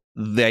of all,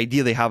 the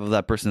idea they have of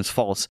that person is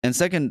false, and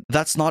second,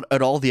 that's not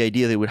at all the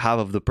idea they would have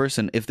of the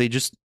person if they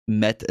just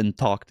met and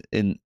talked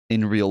in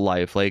real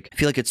life. Like, I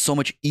feel like it's so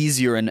much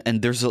easier, and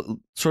there's a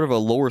sort of a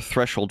lower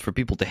threshold for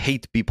people to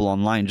hate people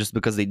online just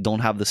because they don't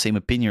have the same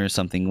opinion or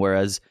something,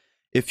 whereas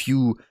if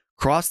you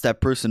cross that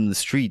person in the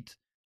street,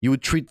 you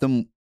would treat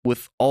them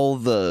with all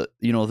the,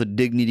 you know, the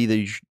dignity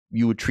that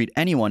you would treat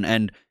anyone,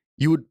 and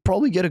you would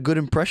probably get a good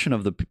impression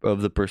of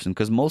the person,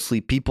 because mostly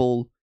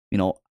people, you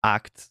know,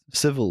 act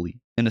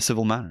civilly, in a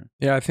civil manner.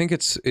 Yeah, I think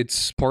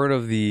it's part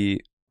of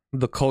the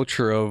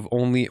culture of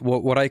only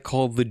what I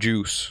call the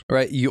juice,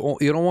 right? You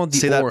don't want the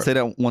say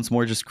that once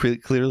more, just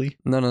clearly.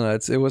 No.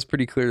 It was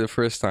pretty clear the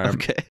first time.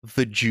 Okay,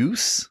 the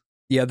juice.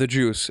 Yeah, the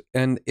juice,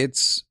 and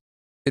it's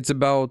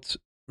about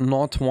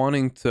not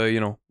wanting to, you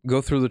know,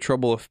 go through the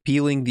trouble of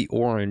peeling the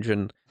orange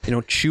and, you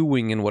know,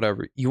 chewing and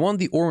whatever. You want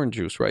the orange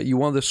juice, right? You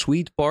want the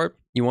sweet part,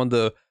 you want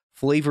the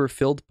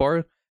flavor-filled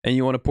part, and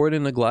you want to pour it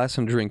in a glass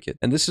and drink it.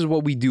 And this is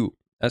what we do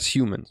as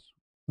humans.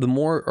 The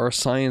more our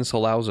science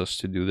allows us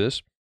to do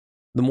this,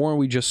 the more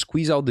we just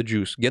squeeze out the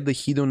juice, get the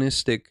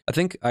hedonistic, I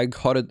think I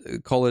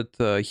call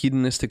it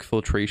hedonistic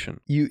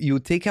filtration. You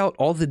take out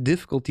all the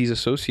difficulties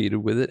associated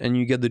with it, and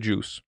you get the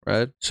juice,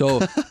 right? So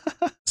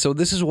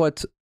this is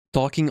what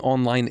talking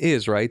online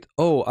is, right?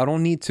 Oh, I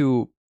don't need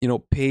to, you know,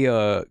 pay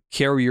a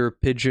carrier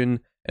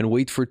pigeon and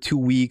wait for 2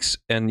 weeks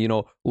and, you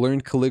know,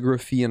 learn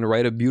calligraphy and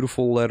write a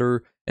beautiful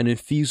letter and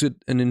infuse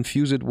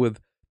it with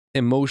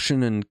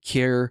emotion and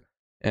care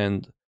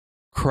and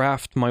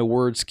craft my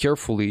words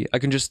carefully. I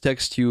can just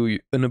text you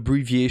an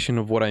abbreviation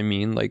of what I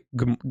mean, like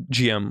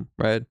GM,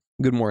 right?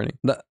 Good morning.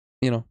 That,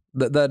 you know,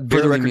 that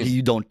For the record,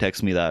 you don't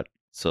text me that,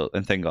 so,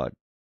 and thank God.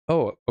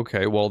 Oh,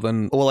 okay. Well,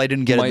 then. Well, I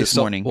didn't get it this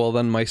morning. Well,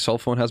 then my cell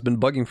phone has been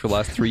bugging for the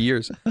last 3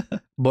 years.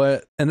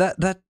 And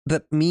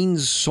that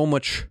means so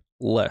much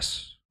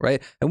less,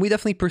 right? And we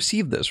definitely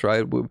perceive this,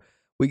 right?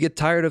 We get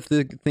tired of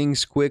the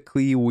things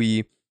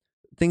quickly.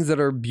 Things that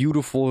are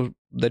beautiful,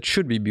 that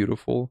should be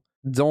beautiful,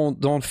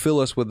 don't fill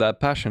us with that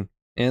passion.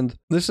 And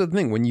this is the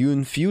thing: when you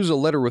infuse a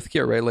letter with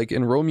care, right? Like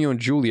in Romeo and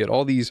Juliet,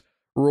 all these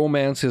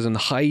romances and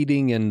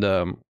hiding and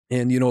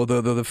you know,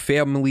 the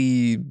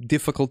family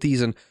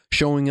difficulties and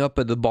showing up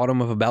at the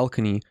bottom of a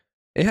balcony,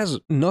 it has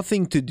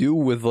nothing to do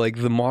with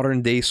like the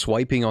modern day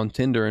swiping on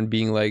Tinder and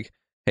being like,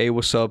 hey,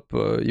 what's up?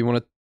 You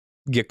want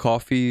to get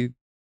coffee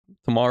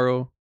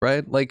tomorrow,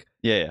 right? Like,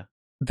 Yeah.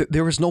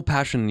 there was no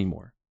passion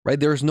anymore, right?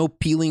 There was no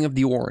peeling of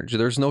the orange.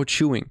 There's no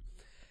chewing.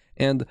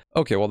 And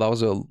okay, well, that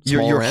was a small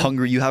You're rant.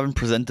 hungry. You haven't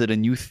presented a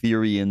new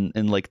theory in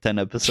like 10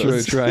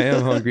 episodes. True, I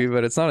am hungry,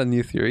 but it's not a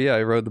new theory.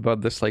 I wrote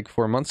about this like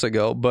 4 months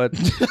ago, but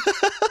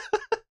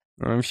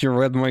if you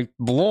read my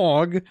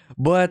blog.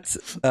 But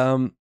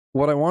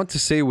what I want to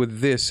say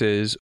with this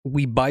is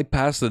we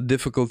bypass the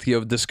difficulty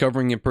of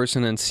discovering a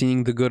person and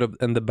seeing the good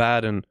and the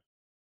bad and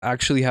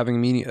actually having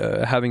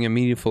a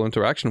meaningful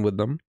interaction with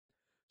them.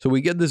 So we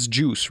get this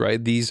juice,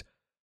 right? These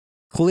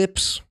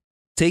clips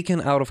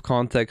taken out of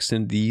context,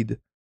 indeed,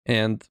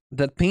 and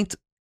that paint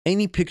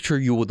any picture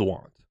you would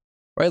want,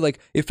 right? Like,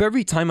 if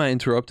every time I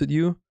interrupted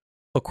you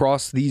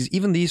across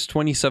even these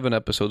 27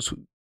 episodes,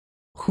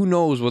 who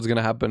knows what's going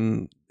to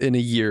happen in a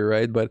year,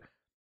 right? But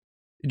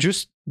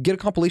just get a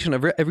compilation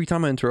of every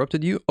time I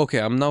interrupted you. Okay,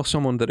 I'm now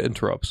someone that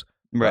interrupts.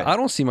 Right. I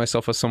don't see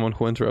myself as someone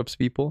who interrupts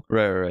people.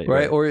 Right.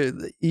 Or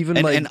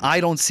even and I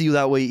don't see you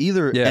that way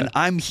either. Yeah. And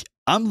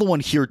I'm the one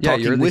here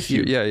talking with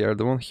you. Yeah, you're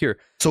the one here.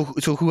 So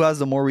who has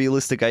the more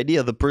realistic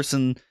idea? The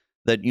person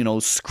that,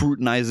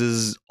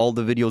 scrutinizes all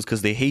the videos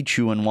because they hate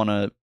you and want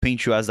to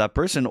paint you as that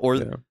person, or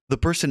the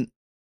person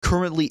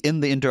currently in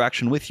the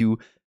interaction with you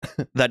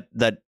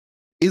that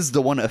is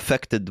the one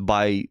affected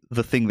by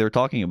the thing they're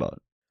talking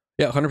about.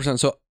 Yeah, 100%.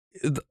 So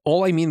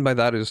all I mean by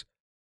that is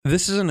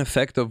this is an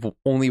effect of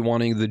only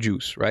wanting the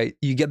juice, right?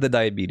 You get the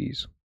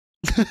diabetes.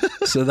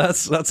 So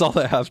that's all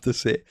I have to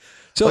say.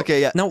 So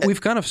okay, yeah. Now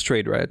we've kind of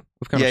strayed, right?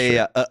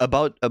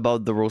 About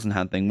the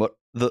Rosenhan thing. What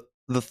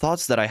the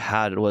thoughts that I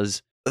had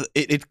was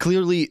it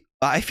clearly.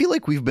 I feel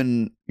like we've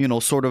been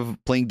sort of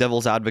playing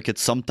devil's advocate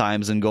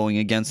sometimes and going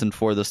against and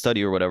for the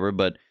study or whatever.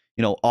 But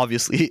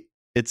obviously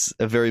it's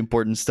a very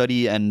important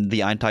study, and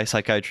the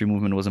anti-psychiatry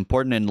movement was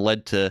important and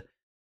led to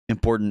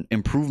important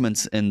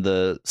improvements in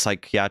the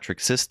psychiatric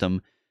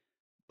system.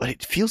 But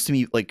it feels to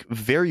me like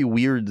very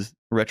weird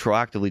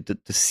retroactively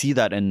to see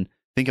that and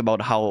think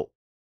about how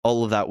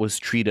all of that was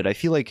treated. I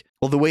feel like,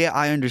 well, the way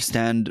I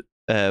understand,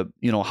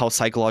 how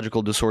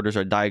psychological disorders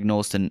are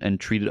diagnosed and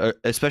treated,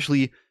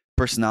 especially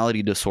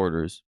personality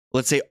disorders,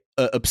 let's say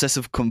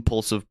obsessive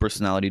compulsive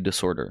personality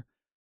disorder.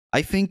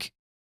 I think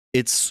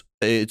it's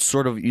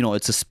sort of,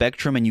 it's a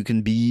spectrum, and you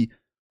can be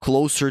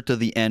closer to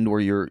the end where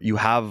you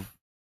have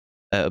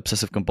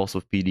obsessive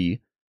compulsive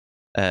PD,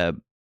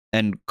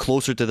 and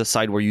closer to the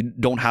side where you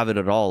don't have it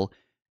at all.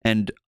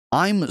 And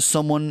I'm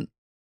someone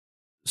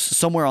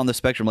somewhere on the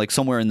spectrum, like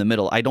somewhere in the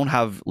middle. I don't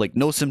have like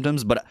no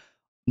symptoms, but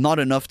not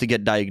enough to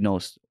get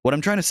diagnosed. What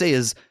I'm trying to say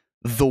is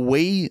the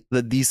way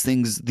that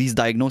these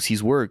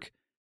diagnoses work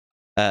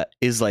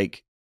is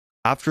like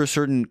after a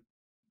certain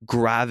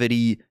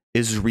gravity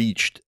is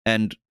reached,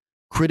 and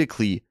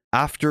critically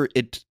after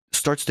it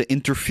starts to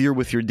interfere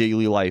with your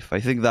daily life.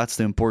 I think that's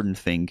the important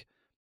thing.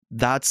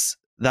 That's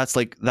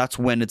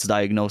when it's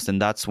diagnosed,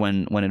 and that's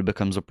when it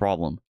becomes a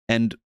problem.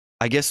 And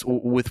I guess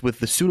with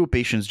the pseudo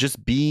patients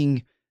just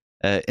being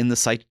in the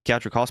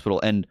psychiatric hospital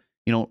and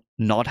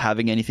not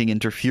having anything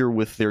interfere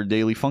with their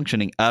daily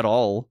functioning at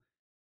all,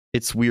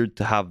 it's weird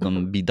to have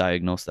them be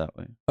diagnosed that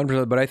way.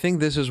 100%, but I think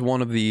this is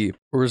one of the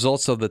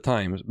results of the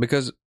times,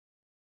 because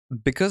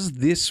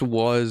this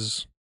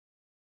was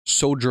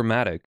so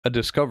dramatic a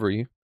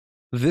discovery.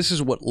 This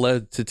is what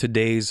led to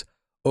today's,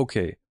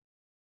 okay,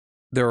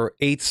 there are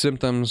 8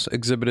 symptoms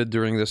exhibited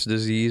during this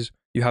disease.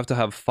 You have to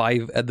have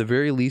 5 at the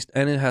very least,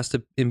 and it has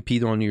to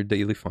impede on your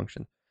daily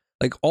function.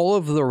 Like, all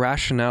of the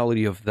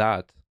rationality of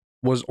that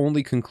was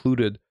only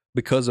concluded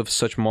because of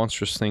such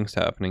monstrous things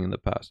happening in the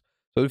past.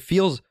 So it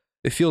feels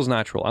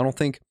natural. I don't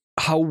think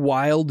how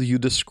wild you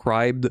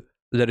described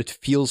that it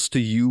feels to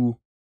you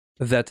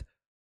that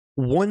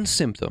one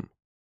symptom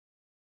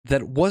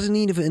that wasn't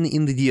even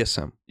in the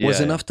DSM was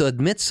enough to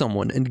admit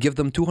someone and give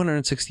them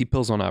 260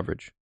 pills on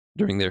average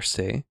during their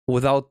stay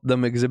without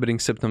them exhibiting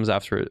symptoms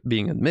after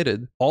being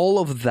admitted. All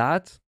of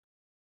that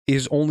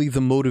is only the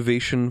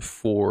motivation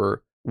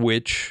for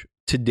which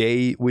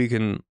today we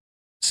can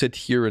sit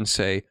here and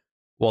say,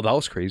 well, that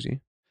was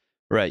crazy.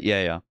 Right.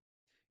 Yeah.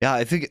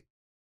 I think,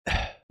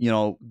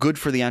 good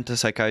for the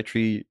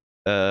anti-psychiatry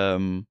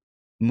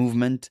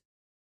movement,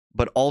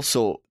 but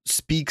also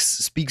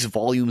speaks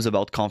volumes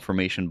about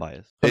confirmation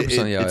bias.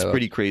 It's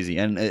pretty crazy,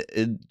 and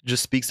it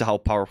just speaks to how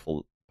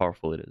powerful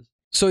it is.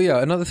 So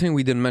another thing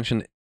we didn't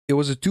mention, it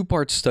was a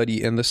 2-part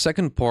study, and the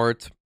second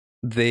part,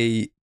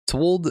 they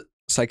told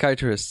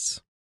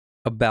psychiatrists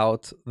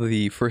about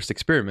the first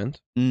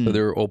experiment. So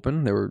they were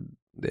open.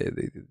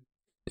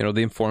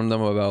 They informed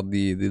them about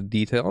the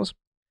details,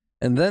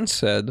 and then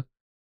said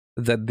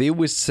that they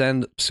would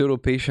send pseudo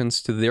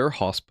patients to their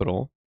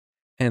hospital,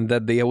 and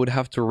that they would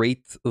have to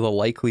rate the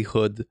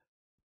likelihood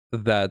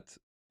that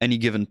any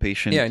given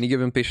patient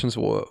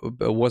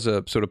was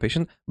a pseudo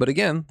patient. But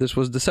again, this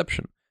was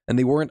deception, and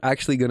they weren't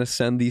actually going to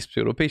send these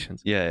pseudo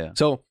patients.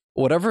 So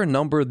whatever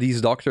number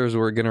these doctors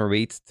were going to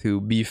rate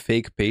to be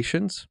fake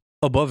patients,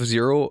 above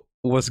 0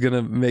 was going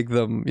to make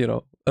them,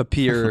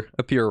 appear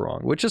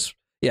wrong, which is,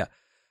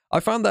 I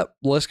found that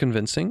less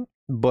convincing,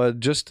 but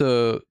just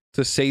to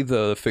say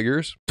the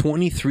figures,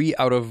 23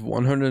 out of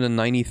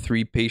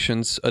 193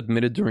 patients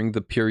admitted during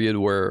the period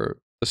where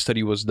the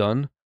study was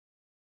done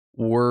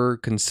were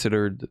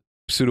considered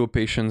pseudo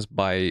patients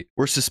by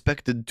We're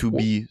suspected to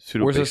be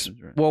pseudo patients.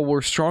 Right? well,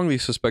 we're strongly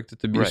suspected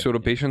to be Right, pseudo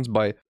patients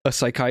by a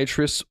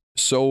psychiatrist.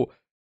 So,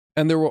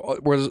 and there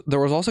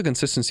was also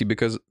consistency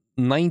because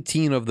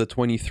 19 of the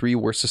 23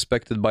 were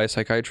suspected by a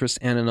psychiatrist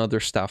and another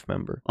staff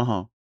member.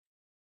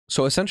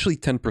 So essentially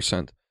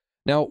 10%.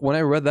 Now, when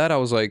I read that, I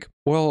was like,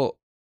 well,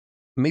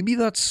 maybe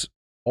that's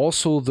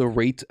also the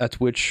rate at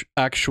which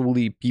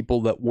actually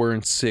people that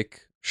weren't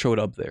sick showed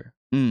up there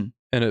and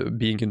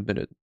being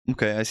admitted.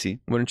 Okay, I see.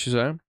 Wouldn't you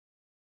say?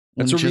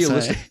 It's a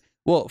realistic.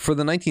 Well, for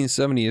the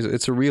 1970s,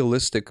 it's a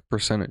realistic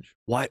percentage.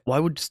 Why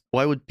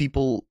would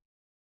people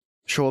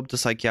show up to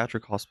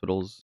psychiatric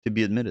hospitals to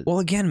be admitted? Well,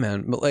 again,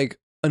 man, but like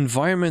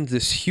environment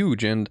is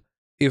huge, and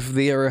if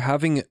they are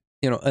having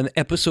an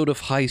episode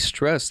of high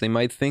stress, they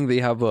might think they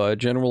have a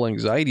general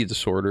anxiety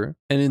disorder.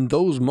 And in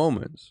those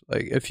moments,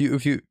 like if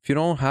you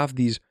don't have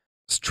these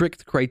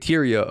strict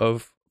criteria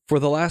of for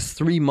the last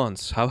 3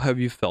 months, how have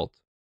you felt?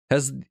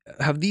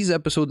 Have these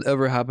episodes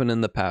ever happened in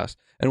the past?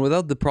 And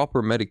without the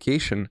proper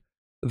medication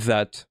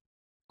that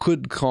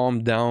could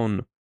calm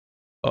down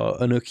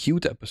an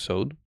acute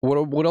episode,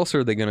 what else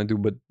are they gonna do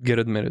but get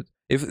admitted?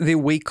 If they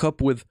wake up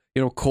with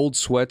cold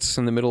sweats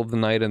in the middle of the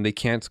night and they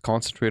can't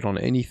concentrate on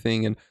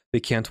anything and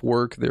they can't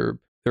work, their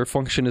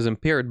function is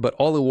impaired. But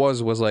all it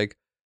was like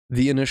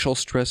the initial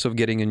stress of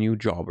getting a new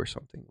job or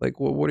something. Like,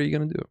 what are you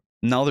gonna do?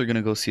 Now they're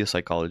gonna go see a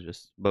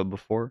psychologist, but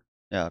before,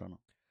 I don't know.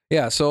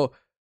 Yeah. So,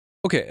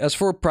 okay. As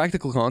for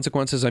practical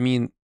consequences, I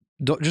mean,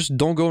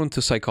 don't go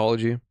into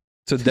psychology.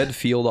 It's a dead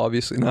field,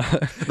 obviously.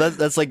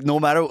 That's like no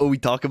matter what we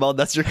talk about,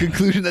 that's your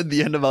conclusion at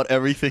the end about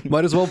everything.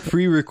 Might as well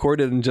pre-record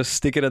it and just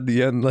stick it at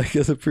the end, like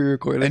as a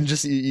pre-recording. And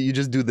just you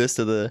just do this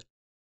to the.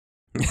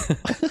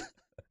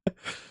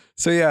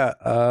 So yeah,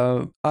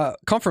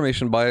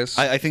 confirmation bias.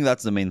 I think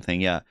that's the main thing.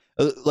 Yeah,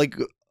 like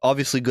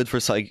obviously good for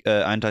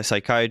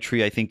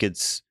anti-psychiatry. I think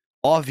it's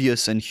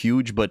obvious and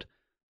huge, but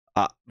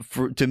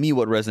to me,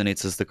 what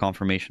resonates is the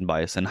confirmation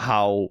bias and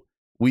how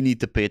we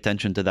need to pay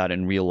attention to that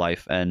in real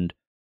life and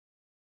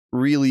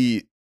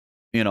really,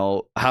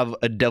 have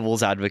a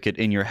devil's advocate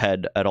in your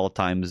head at all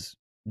times,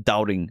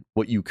 doubting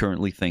what you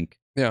currently think.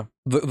 Yeah,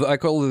 I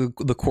call it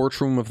the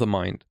courtroom of the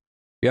mind.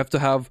 You have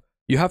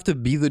to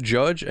be the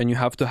judge, and you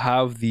have to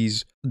have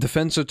these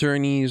defense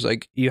attorneys.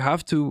 Like, you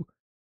have to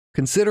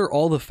consider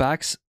all the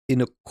facts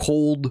in a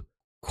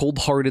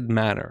cold-hearted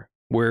manner,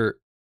 where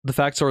the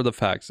facts are the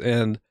facts,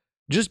 and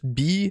just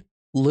be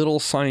little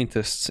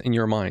scientists in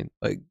your mind.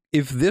 Like,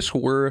 if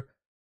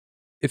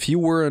you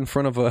were in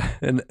front of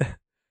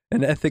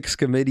an ethics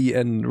committee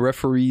and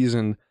referees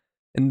and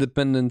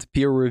independent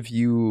peer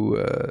review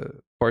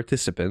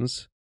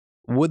participants,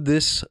 would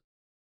this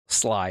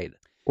slide,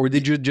 or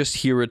did you just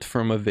hear it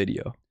from a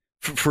video?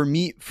 For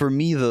me,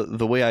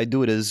 the way I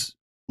do it is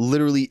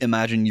literally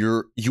imagine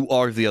you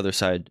are the other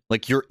side.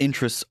 Like, your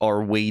interests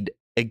are weighed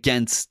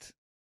against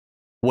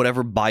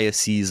whatever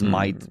biases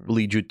might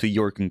lead you to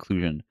your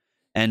conclusion.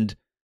 And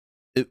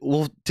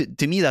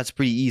to me, that's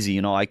pretty easy.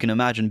 I can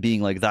imagine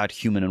being like that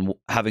human and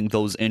having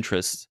those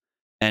interests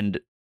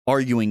and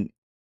arguing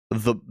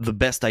the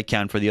best I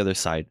can for the other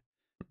side.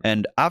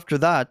 And after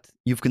that,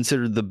 you've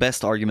considered the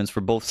best arguments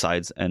for both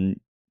sides, and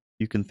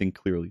you can think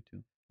clearly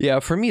too. Yeah,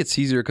 for me, it's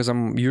easier because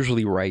I'm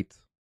usually right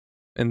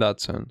in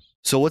that sense.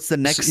 So what's the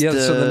next?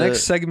 So the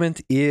next segment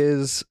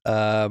is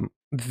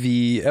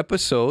the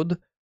episode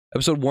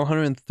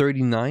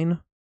 139 of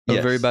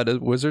Yes. Very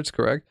Bad Wizards,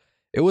 correct?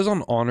 It was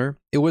on honor.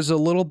 It was a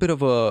little bit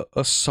of a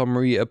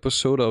summary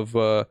episode of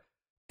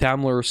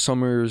Tamler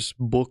Summers'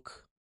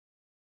 book,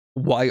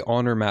 Why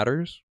Honor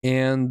Matters,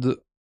 and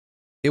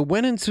it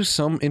went into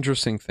some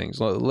interesting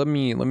things. Let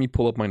me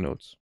pull up my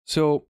notes.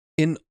 So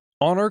in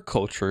honor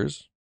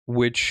cultures,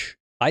 which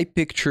I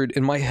pictured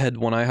in my head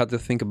when I had to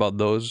think about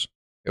those,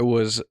 it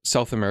was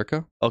South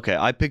America. Okay,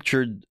 I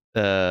pictured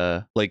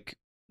like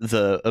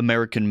the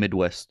American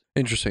Midwest.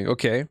 Interesting.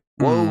 Okay.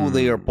 Whoa,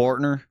 they are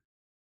partner.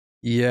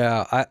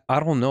 Yeah, I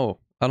don't know.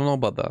 I don't know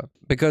about that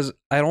because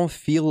I don't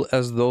feel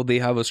as though they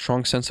have a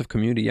strong sense of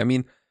community. I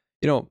mean,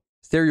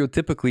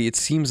 stereotypically, it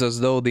seems as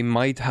though they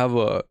might have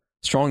a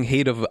strong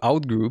hate of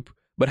outgroup.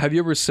 But have you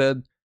ever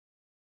said,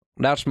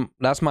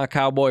 "That's my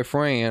cowboy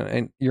friend,"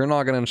 and you're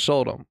not gonna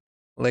insult him?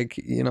 Like,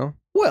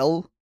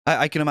 Well,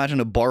 I can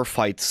imagine a bar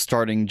fight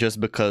starting just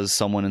because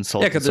someone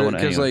insulted someone.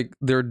 Because like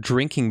they're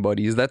drinking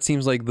buddies. That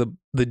seems like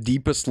the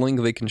deepest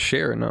link they can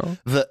share. No,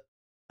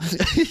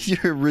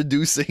 you're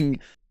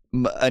reducing.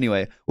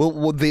 Anyway,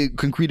 well, the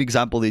concrete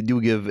example they do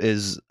give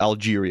is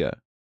Algeria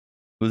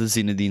with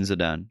Zinedine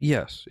Zidane.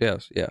 Yes,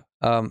 yeah.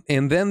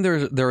 And then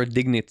there are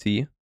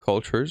dignity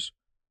cultures,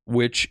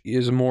 which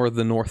is more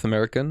the North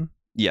American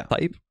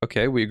type.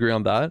 Okay, we agree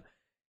on that.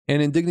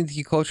 And in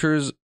dignity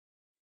cultures,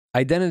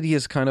 identity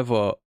is kind of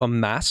a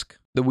mask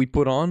that we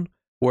put on,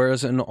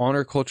 whereas in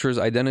honor cultures,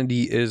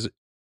 identity is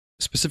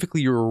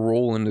specifically your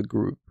role in the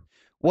group.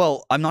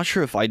 Well, I'm not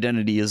sure if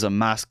identity is a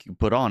mask you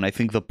put on. I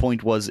think the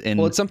point was in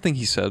Well, it's something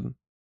he said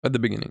at the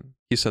beginning.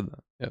 He said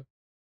that. Yeah.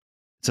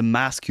 it's a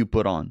mask you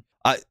put on.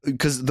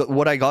 Because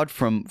what I got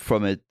from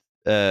it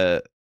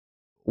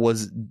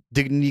was in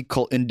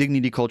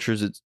dignity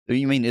cultures. It's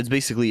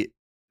basically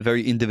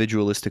very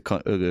individualistic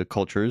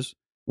cultures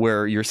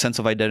where your sense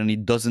of identity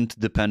doesn't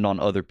depend on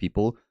other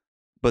people.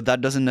 But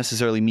that doesn't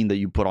necessarily mean that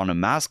you put on a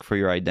mask for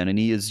your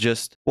identity. It's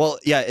just, well,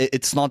 yeah,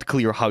 it's not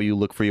clear how you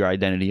look for your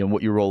identity and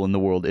what your role in the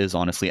world is,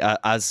 honestly.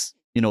 As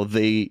you know,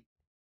 they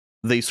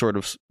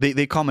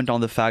comment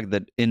on the fact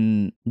that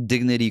in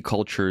dignity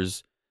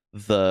cultures,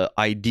 the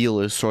ideal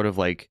is sort of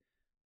like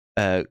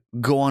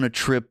go on a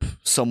trip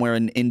somewhere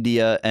in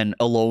India and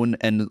alone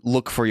and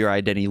look for your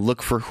identity,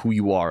 look for who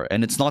you are.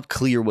 And it's not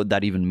clear what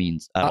that even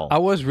means at all. I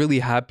was really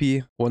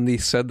happy when they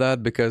said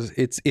that, because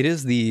it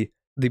is the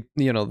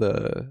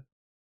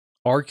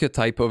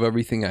archetype of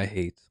everything I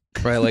hate,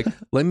 right? Like,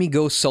 let me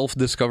go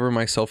self-discover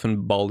myself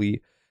in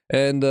Bali.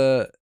 And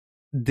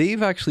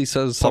Dave actually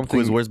says Pop something.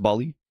 quiz, where's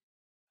Bali?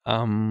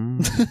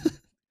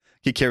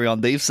 Okay, carry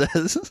on. Dave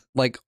says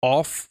like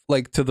off,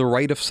 like to the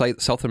right of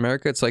South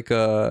America. It's like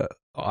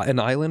an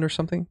island or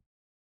something.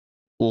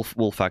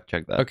 we'll fact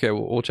check that. Okay,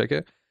 we'll check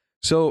it.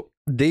 So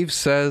Dave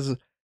says,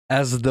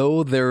 as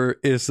though there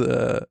is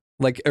a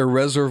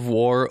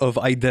reservoir of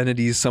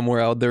identities somewhere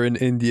out there in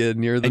India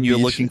near the And beach. you're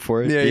looking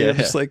for it? Yeah, Yeah. you're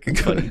just like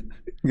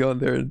going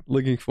there and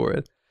looking for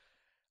it.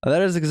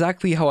 That is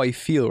exactly how I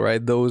feel,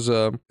 right? Those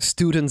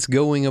students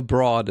going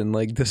abroad and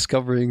like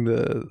discovering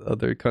the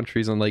other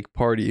countries and like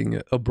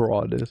partying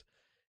abroad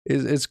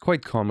is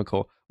quite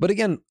comical. But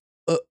again,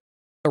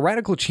 a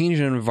radical change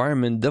in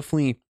environment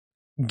definitely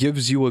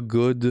gives you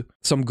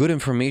some good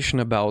information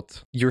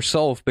about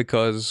yourself,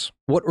 because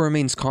what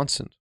remains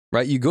constant,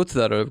 right? You go to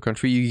that other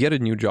country, you get a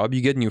new job,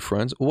 you get new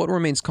friends. What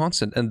remains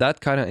constant? And that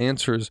kind of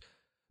answers.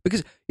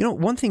 Because,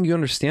 one thing you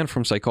understand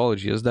from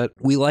psychology is that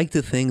we like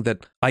to think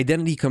that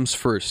identity comes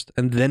first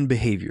and then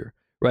behavior,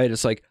 right?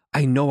 It's like,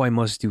 I know I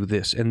must do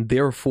this, and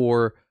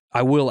therefore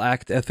I will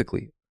act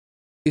ethically.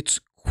 It's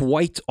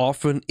quite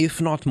often,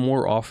 if not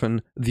more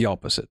often, the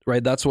opposite,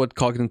 right? That's what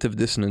cognitive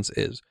dissonance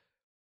is.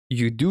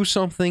 You do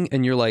something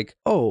and you're like,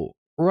 oh,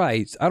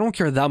 right, I don't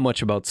care that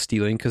much about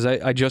stealing because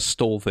I just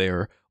stole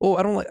there. Oh,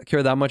 I don't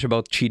care that much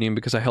about cheating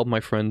because I helped my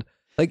friend.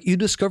 Like, you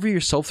discover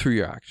yourself through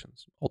your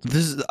actions.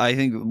 This is, I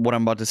think, what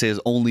I'm about to say is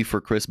only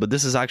for Chris, but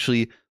this is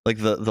actually like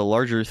the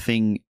larger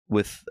thing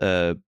with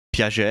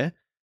Piaget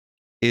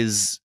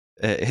is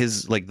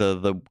his like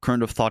the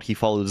current of thought he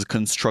follows is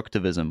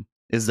constructivism.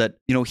 Is that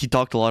he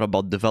talked a lot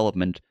about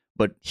development,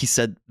 but he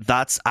said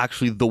that's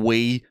actually the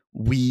way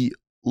we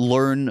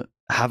learn,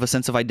 have a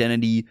sense of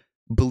identity,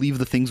 believe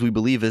the things we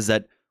believe, is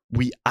that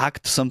we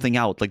act something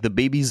out. Like the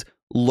babies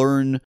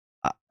learn,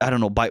 I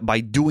don't know,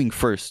 by doing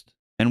first.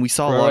 And we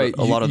saw a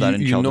lot of that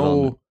in child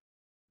development.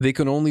 They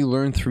can only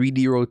learn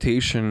 3D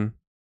rotation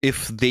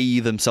if they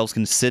themselves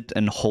can sit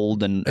and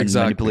hold and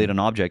Exactly. manipulate an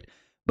object.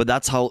 But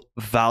that's how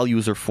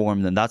values are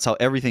formed, and that's how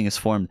everything is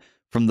formed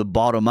from the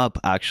bottom up,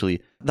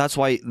 actually. That's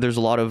why there's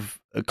a lot of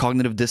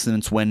cognitive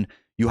dissonance when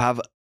you have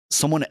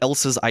someone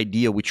else's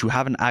idea, which you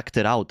haven't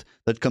acted out,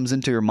 that comes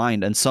into your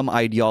mind, and some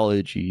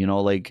ideology,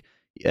 like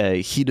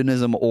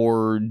hedonism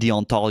or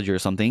deontology or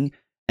something,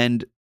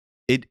 and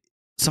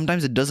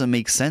sometimes it doesn't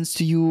make sense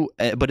to you,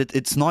 but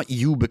it's not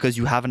you because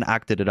you haven't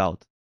acted it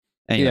out.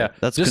 Anyway, yeah,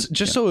 that's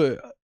just so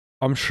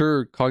I'm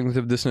sure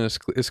cognitive dissonance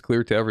is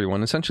clear to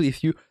everyone. Essentially,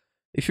 if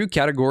you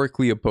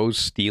categorically oppose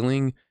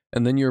stealing,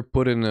 and then you're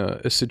put in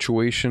a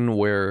situation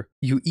where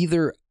you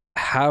either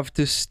have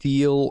to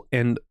steal,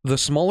 and the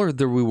smaller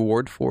the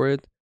reward for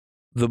it,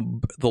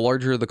 the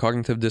larger the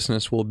cognitive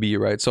dissonance will be,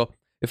 right? So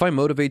if I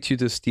motivate you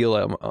to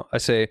steal, I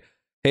say,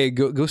 hey,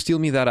 go steal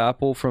me that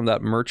apple from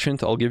that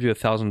merchant. I'll give you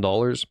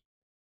 $1,000.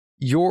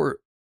 You're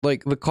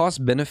like, the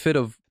cost benefit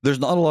of there's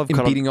not a lot of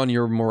impeding on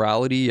your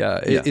morality.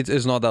 It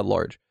is not that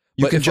large.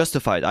 You But can if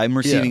justify it. I'm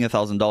receiving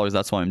 $1,000.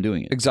 That's why I'm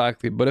doing it.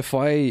 Exactly. But if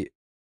I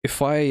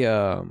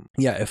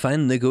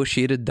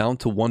negotiated down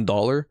to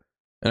 $1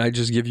 and I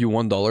just give you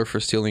 $1 for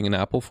stealing an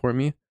apple for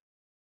me,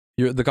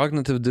 the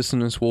cognitive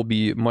dissonance will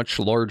be much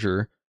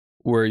larger,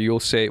 where you'll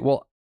say,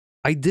 well,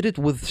 I did it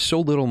with so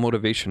little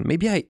motivation.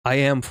 Maybe I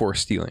am for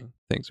stealing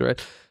things,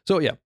 right? So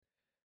yeah,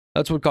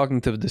 that's what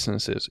cognitive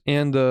dissonance is.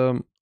 And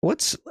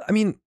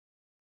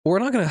we're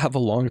not going to have a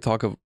long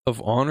talk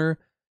of honor.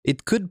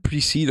 It could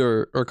precede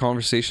our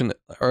conversation,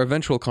 our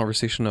eventual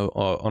conversation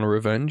on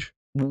revenge.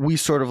 We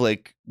sort of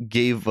like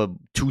gave a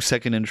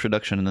 2-second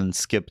introduction and then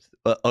skipped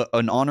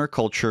an honor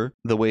culture,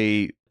 the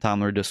way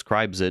Tamler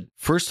describes it.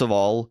 First of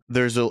all,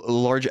 there's a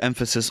large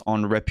emphasis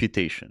on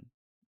reputation,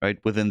 right,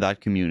 within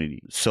that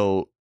community.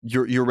 So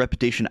your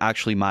reputation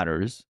actually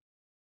matters,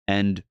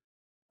 and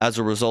as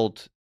a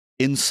result,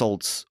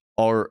 insults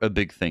are a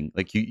big thing.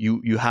 Like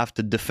you have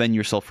to defend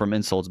yourself from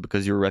insults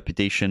because your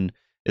reputation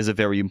is a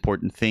very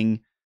important thing.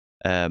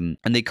 And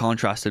they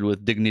contrasted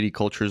with dignity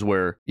cultures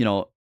where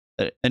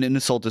an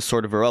insult is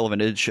sort of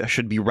irrelevant. It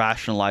should be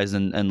rationalized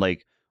and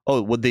like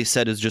oh, what they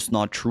said is just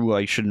not true,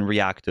 I shouldn't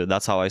react to it.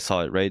 That's how I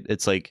saw it, right?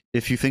 It's like,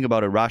 if you think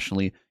about it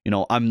rationally,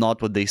 I'm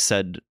not what they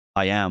said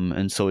I am,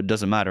 and so it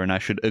doesn't matter, and I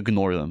should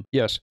ignore them.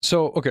 Yes.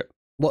 So, okay,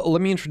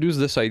 let me introduce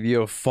this idea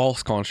of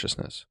false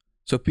consciousness.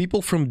 So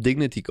people from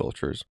dignity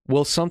cultures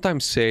will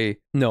sometimes say,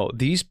 no,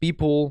 these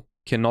people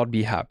cannot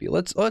be happy.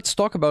 Let's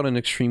talk about an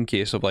extreme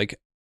case of like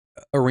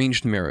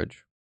arranged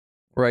marriage,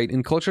 right?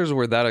 In cultures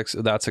where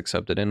that's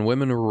accepted and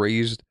women are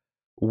raised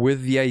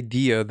with the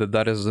idea that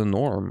that is the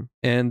norm.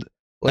 And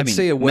let's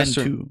say a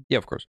Western, men too. yeah,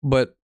 of course.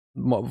 But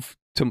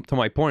to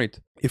my point,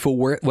 if a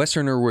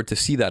Westerner were to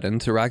see that and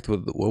interact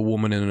with a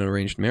woman in an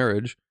arranged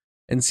marriage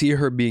and see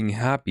her being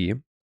happy,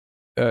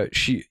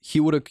 he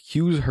would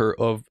accuse her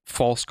of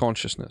false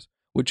consciousness,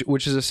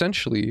 which is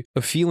essentially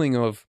a feeling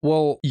of,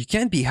 well, you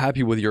can't be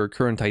happy with your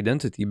current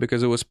identity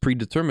because it was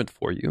predetermined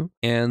for you,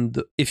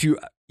 and if you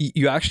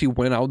actually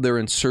went out there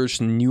and searched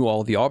and knew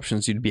all the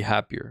options, you'd be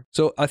happier.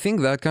 So I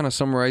think that kind of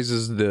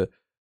summarizes the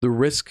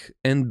risk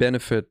and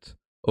benefit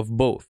of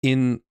both.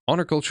 In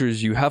honor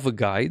cultures, you have a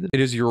guide. It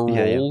is your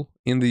role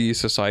in the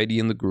society,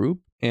 in the group,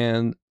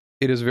 and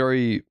it is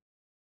very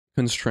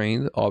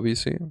constrained,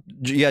 obviously.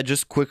 Yeah,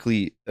 just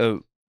quickly,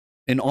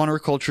 in honor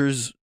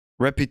cultures,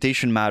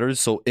 reputation matters,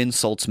 so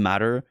insults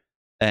matter,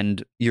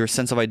 and your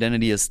sense of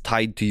identity is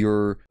tied to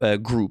your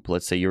group,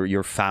 let's say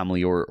your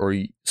family or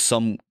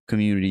some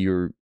community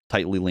you're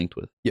tightly linked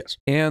with. Yes.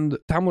 And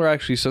Tamler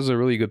actually says a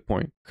really good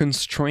point.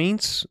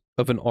 Constraints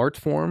of an art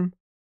form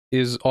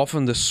is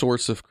often the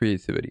source of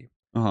creativity.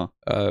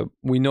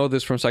 We know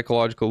this from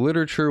psychological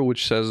literature,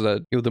 which says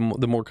that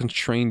the more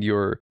constrained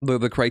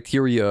the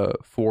criteria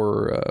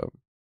for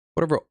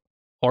whatever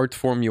art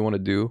form you want to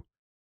do,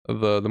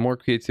 the more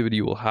creativity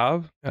you will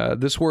have.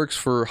 This works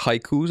for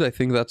haikus. I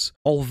think that's,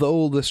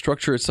 although the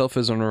structure itself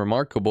is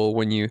unremarkable,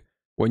 when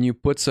you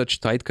put such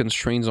tight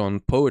constraints on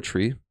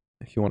poetry,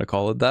 if you want to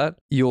call it that,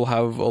 you'll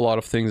have a lot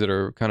of things that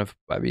are kind of,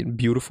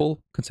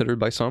 beautiful, considered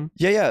by some.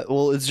 Yeah.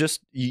 Well, it's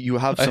just, you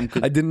have some...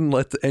 I didn't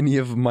let any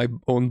of my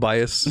own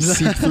bias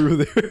seep through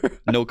there.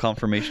 No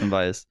confirmation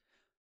bias.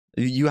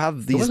 You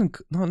have these...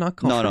 Not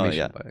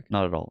confirmation bias.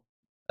 Not at all.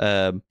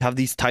 Have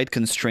these tight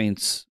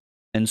constraints,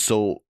 and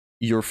so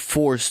you're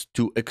forced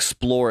to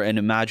explore and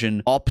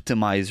imagine,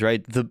 optimize,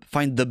 right?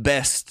 Find the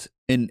best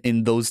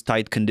in those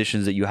tight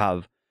conditions that you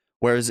have.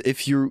 Whereas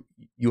if you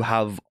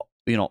have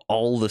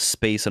all the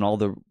space and all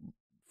the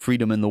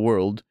freedom in the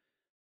world,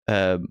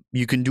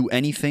 you can do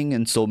anything,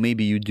 and so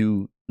maybe you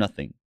do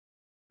nothing.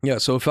 Yeah,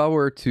 so if I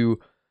were to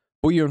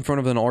put you in front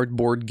of an art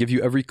board, give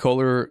you every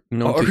color,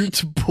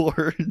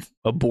 board,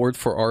 a board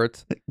for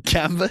art,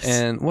 canvas,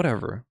 and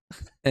whatever,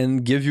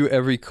 and give you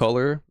every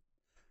color,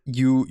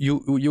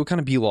 you'll kind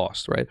of be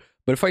lost, right?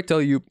 But if I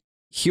tell you,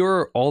 here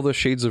are all the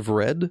shades of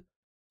red,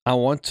 I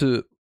want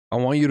you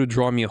to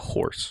draw me a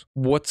horse.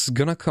 What's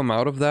gonna come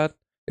out of that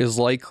is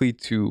likely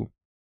to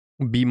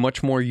be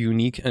much more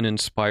unique and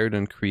inspired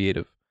and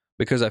creative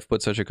because I've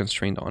put such a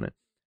constraint on it.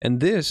 And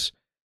this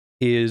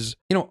is,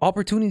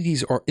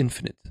 opportunities are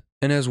infinite.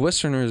 And as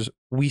Westerners,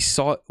 we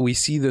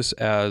see this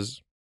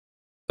as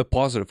a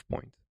positive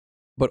point.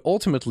 But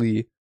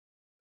ultimately,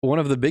 one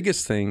of the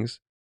biggest things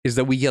is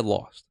that we get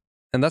lost.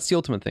 And that's the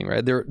ultimate thing,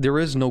 right? There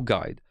is no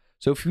guide.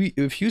 So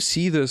if you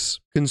see this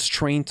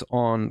constraint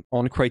on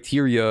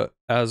criteria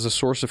as a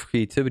source of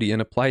creativity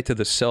and apply it to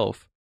the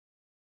self,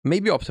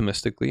 maybe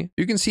optimistically,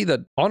 you can see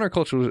that honor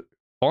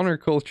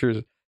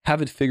cultures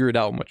have it figured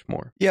out much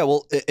more. Yeah,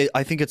 well,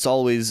 I think it's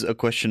always a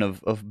question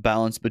of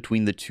balance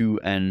between the two,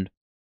 and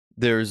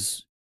there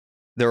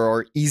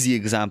are easy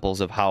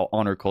examples of how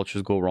honor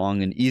cultures go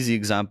wrong, and easy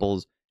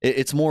examples.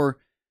 It's more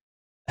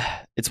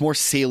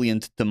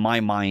salient to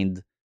my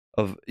mind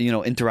of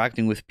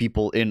interacting with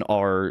people in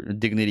our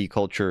dignity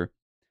culture,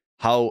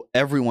 how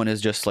everyone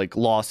is just like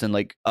lost and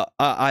like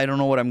I don't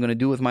know what I'm gonna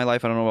do with my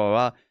life. I don't know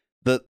blah,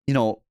 blah,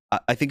 blah.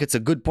 I think it's a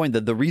good point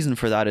that the reason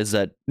for that is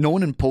that no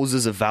one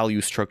imposes a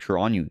value structure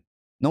on you.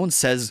 No one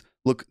says,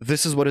 look,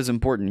 this is what is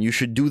important. You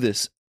should do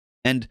this.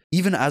 And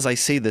even as I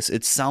say this,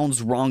 it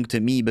sounds wrong to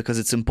me because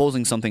it's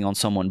imposing something on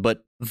someone.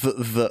 But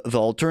the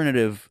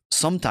alternative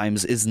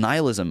sometimes is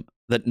nihilism,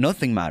 that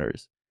nothing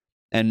matters.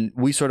 And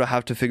we sort of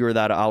have to figure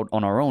that out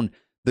on our own.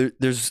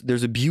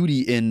 There's a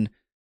beauty in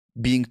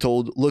being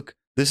told, look,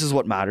 this is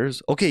what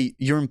matters. Okay,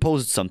 you're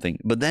imposed something.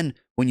 But then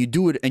when you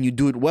do it and you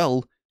do it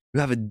well, you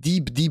have a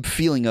deep, deep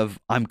feeling of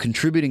I'm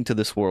contributing to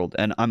this world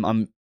and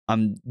I'm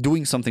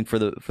doing something for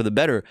the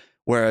better.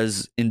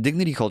 Whereas in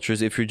dignity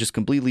cultures, if you're just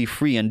completely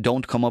free and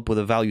don't come up with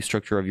a value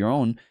structure of your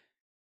own,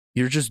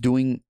 you're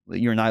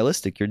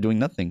nihilistic. You're doing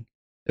nothing.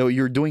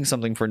 You're doing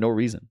something for no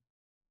reason.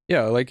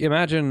 Yeah, like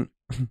imagine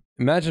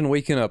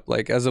waking up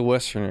like as a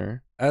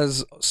Westerner,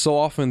 as so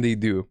often they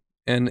do,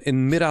 and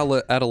in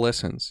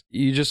mid-adolescence,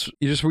 you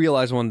just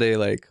realize one day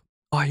like,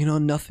 oh,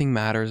 nothing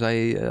matters.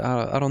 I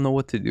don't know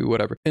what to do,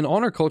 whatever. In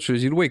honor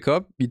cultures, you'd wake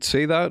up, you'd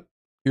say that,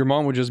 your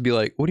mom would just be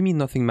like, what do you mean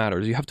nothing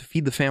matters? You have to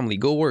feed the family.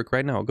 Go work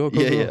right now. Go.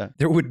 Yeah.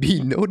 There would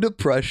be no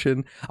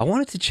depression. I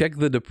wanted to check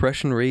the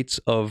depression rates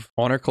of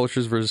honor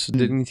cultures versus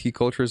dignity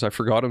cultures. I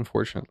forgot,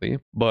 unfortunately.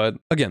 But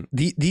again,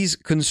 these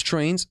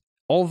constraints,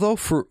 although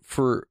for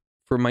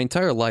my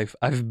entire life,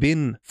 I've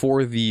been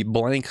for the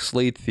blank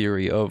slate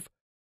theory of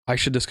I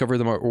should discover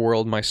the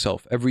world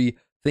myself.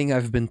 Everything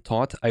I've been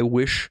taught, I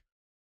wish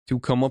to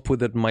come up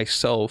with it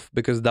myself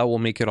because that will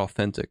make it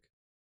authentic.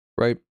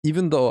 Right?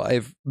 Even though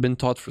I've been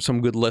taught for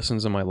some good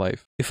lessons in my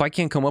life, if I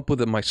can't come up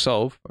with it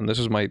myself, and this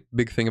is my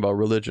big thing about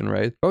religion,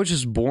 right? If I was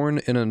just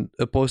born in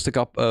a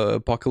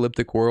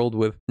post-apocalyptic world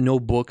with no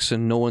books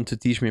and no one to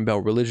teach me about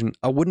religion,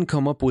 I wouldn't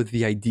come up with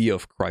the idea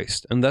of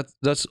Christ. And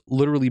that's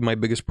literally my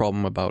biggest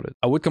problem about it.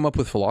 I would come up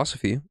with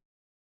philosophy,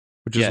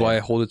 which is why I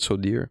hold it so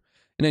dear.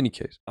 In any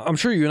case, I'm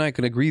sure you and I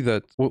can agree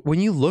that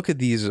when you look at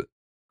these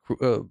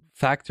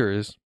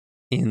factors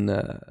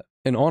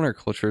in honor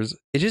cultures,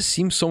 it just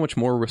seems so much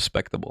more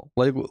respectable.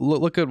 Like,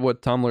 look at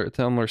what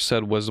Tamler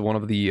said was one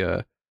of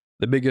the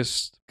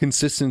biggest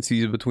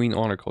consistencies between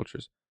honor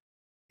cultures.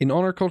 In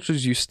honor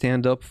cultures, you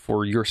stand up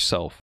for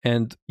yourself,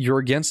 and you're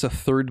against a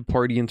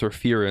third-party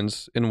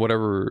interference in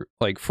whatever,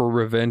 like, for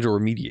revenge or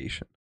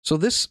mediation. So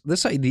this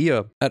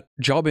idea at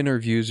job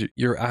interviews,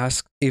 you're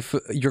asked if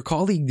your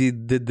colleague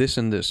did this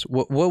and this,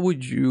 what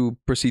would you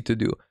proceed to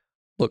do?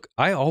 Look,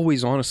 I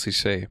always honestly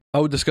say I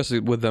would discuss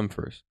it with them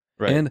first.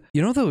 Right. And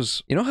you know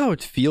how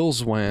it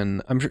feels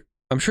when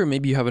I'm sure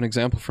maybe you have an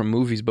example from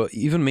movies, but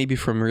even maybe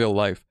from real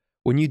life,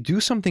 when you do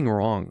something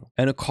wrong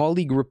and a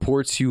colleague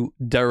reports you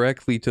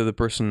directly to the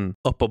person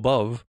up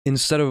above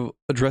instead of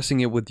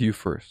addressing it with you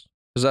first.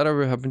 Does that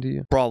ever happen to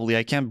you? Probably.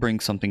 I can't bring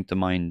something to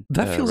mind.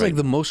 That feels like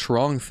the most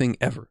wrong thing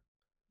ever.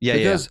 Yeah,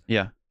 because,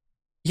 yeah.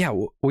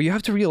 What you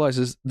have to realize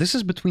is this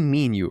is between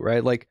me and you,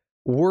 right? Like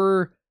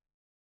we're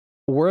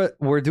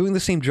doing the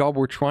same job,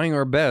 we're trying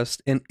our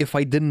best, and if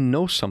I didn't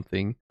know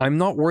something, I'm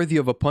not worthy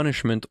of a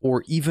punishment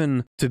or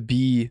even to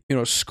be,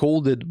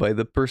 scolded by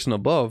the person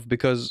above,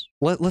 because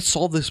let's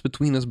solve this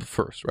between us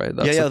first, right?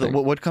 That's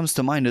what comes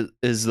to mind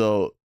is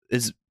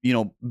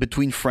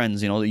between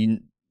friends,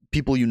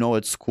 people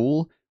at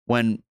school,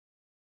 when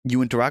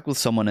you interact with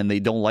someone and they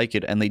don't like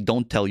it and they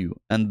don't tell you,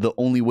 and the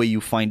only way you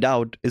find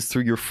out is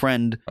through your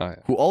friend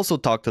who also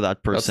talked to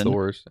that person. That's the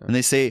worst. Yeah. And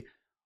they say,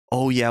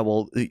 oh yeah,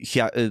 well,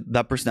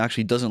 that person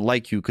actually doesn't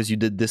like you because you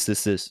did this,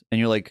 and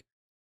you're like,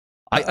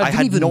 I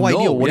had no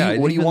idea.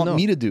 What do you want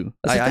me to do?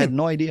 I had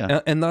no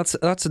idea. And that's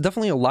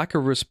definitely a lack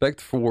of respect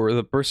for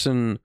the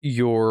person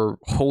you're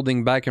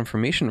holding back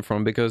information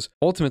from, because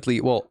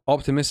ultimately,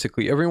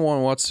 optimistically,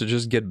 everyone wants to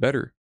just get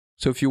better.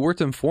 So if you were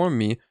to inform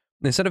me,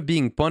 instead of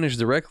being punished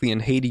directly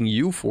and hating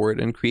you for it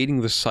and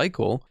creating the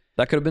cycle,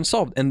 that could have been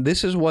solved. And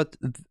this is what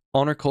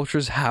honor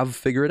cultures have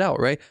figured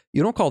out, right?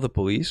 You don't call the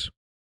police.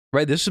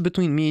 Right, this is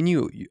between me and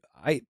you.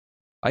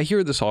 I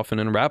hear this often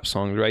in rap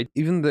songs, right?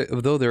 Even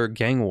though there are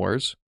gang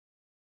wars,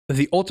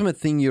 the ultimate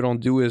thing you don't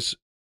do is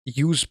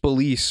use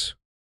police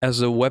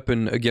as a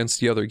weapon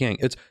against the other gang.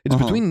 It's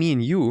between me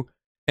and you,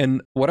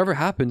 and whatever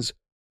happens,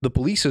 the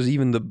police is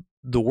even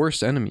the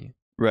worst enemy.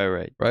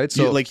 Right.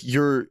 So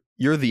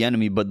you're the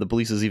enemy, but the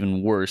police is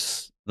even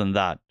worse than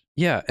that.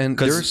 Yeah, and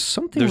there's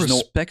something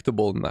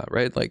respectable in that,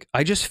 right? Like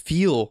I just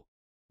feel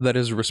that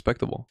is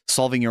respectable.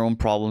 Solving your own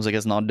problems, I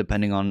guess, not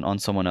depending on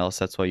someone else.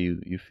 That's why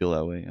you feel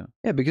that way.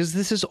 Yeah, because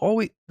this has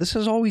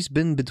always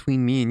been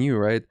between me and you,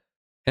 right?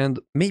 And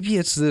maybe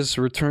it's this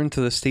return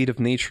to the state of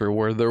nature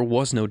where there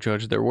was no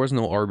judge, there was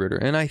no arbiter.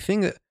 And I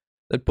think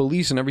that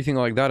police and everything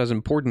like that is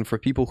important for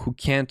people who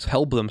can't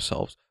help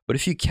themselves. But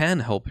if you can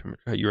help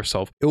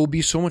yourself, it will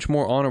be so much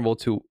more honorable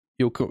to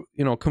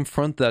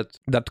confront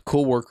that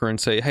coworker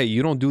and say, hey,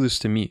 you don't do this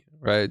to me,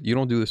 right? You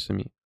don't do this to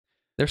me.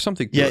 There's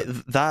something to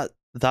it.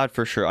 That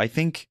for sure. I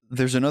think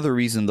there's another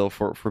reason, though,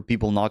 for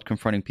people not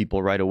confronting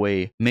people right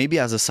away, maybe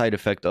as a side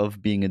effect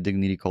of being a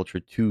dignity culture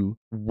too.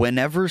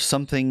 Whenever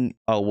something,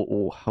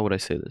 how would I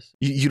say this?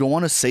 You don't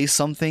want to say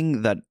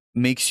something that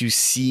makes you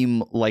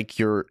seem like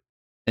you're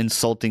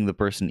insulting the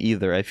person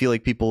either. I feel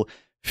like people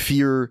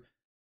fear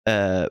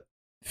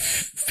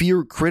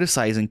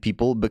criticizing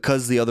people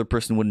because the other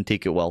person wouldn't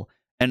take it well.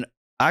 And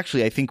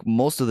actually, I think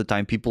most of the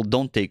time people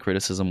don't take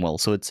criticism well,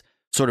 so it's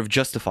sort of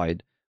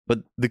justified.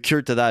 But the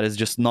cure to that is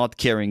just not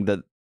caring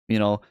that,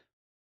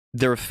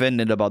 they're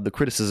offended about the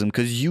criticism,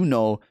 because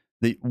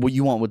that what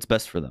you want what's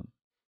best for them.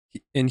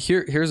 And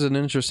here's an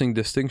interesting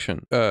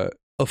distinction.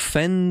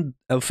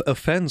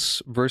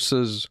 Offense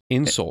versus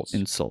insults.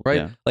 Insult,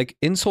 right? Yeah. Like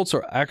insults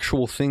are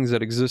actual things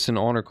that exist in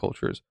honor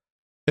cultures.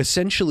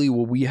 Essentially,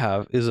 what we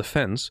have is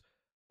offense,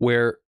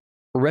 where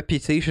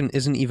reputation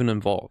isn't even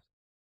involved.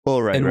 Oh,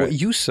 right. And what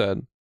you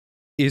said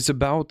is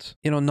about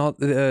not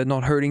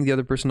hurting the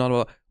other person, not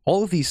about.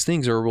 All of these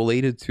things are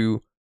related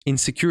to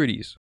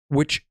insecurities,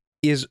 which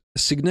is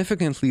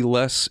significantly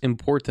less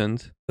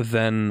important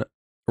than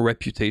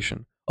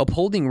reputation.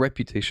 Upholding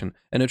reputation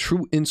and a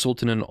true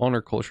insult in an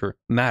honor culture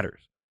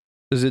matters.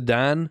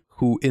 Zidane,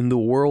 who in the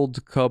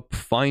World Cup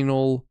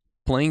final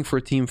playing for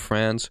Team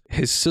France.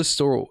 His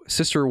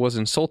sister was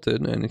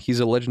insulted, and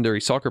he's a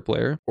legendary soccer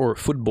player, or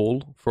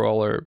football for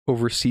all our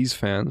overseas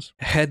fans.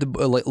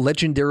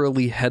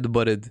 Legendarily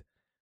headbutted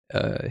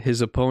his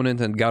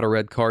opponent and got a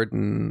red card,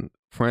 and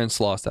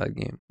France lost that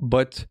game.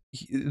 But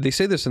they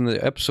say this in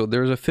the episode.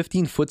 There's a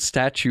 15-foot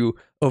statue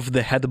of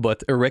the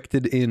headbutt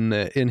erected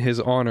in his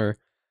honor.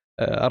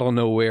 I don't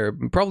know where,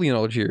 probably in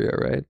Algeria,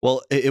 right?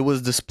 Well, it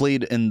was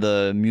displayed in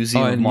the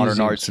Museum of Modern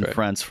Arts in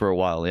France for a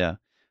while, yeah.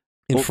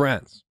 In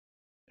France?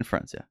 In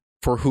France, yeah.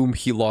 For whom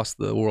he lost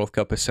the World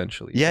Cup,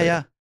 essentially. Yeah, right?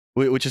 yeah.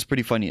 Which is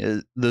pretty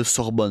funny. The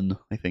Sorbonne,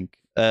 I think.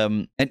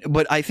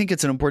 But I think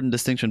it's an important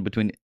distinction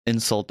between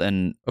insult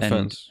and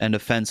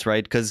offense,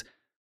 right? Because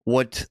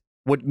what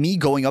me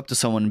going up to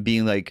someone and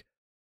being like,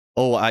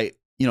 oh,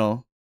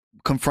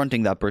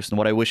 confronting that person,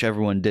 what I wish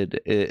everyone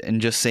did,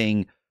 and just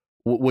saying,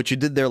 what you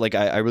did there, like,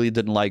 I really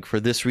didn't like for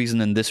this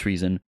reason and this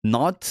reason.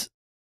 Not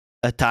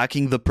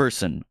attacking the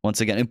person.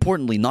 Once again,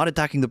 importantly, not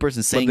attacking the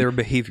person, saying but their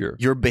behavior.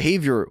 Your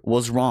behavior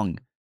was wrong.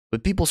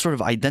 But people sort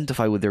of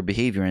identify with their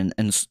behavior and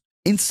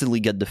instantly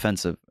get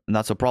defensive. And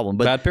that's a problem.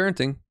 But bad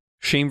parenting.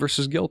 Shame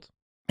versus guilt.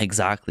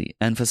 Exactly.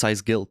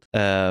 Emphasize guilt.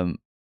 And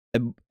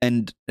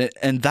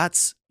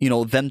that's,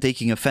 them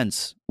taking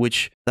offense,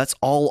 which that's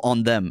all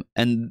on them.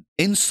 And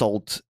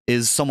insult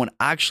is someone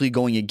actually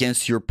going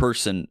against your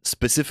person,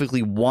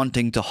 specifically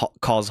wanting to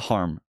cause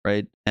harm,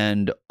 right?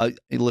 And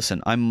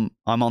listen, I'm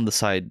on the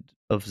side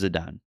of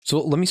Zidane. So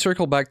let me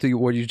circle back to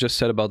what you just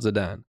said about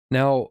Zidane.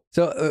 Now,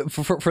 so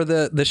for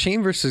the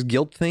shame versus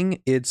guilt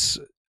thing, it's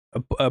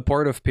a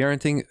part of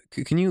parenting.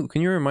 Can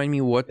you remind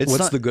me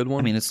what's the good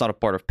one? I mean, it's not a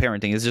part of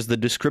parenting. It's just the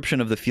description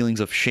of the feelings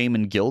of shame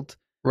and guilt.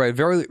 Right,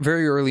 very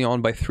very early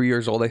on, by 3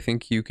 years old, I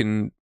think you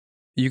can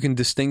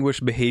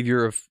distinguish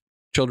behavior of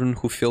children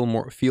who feel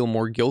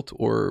more guilt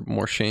or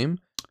more shame.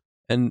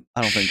 And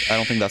I don't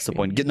think that's the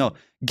point.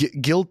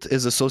 Guilt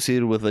is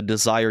associated with a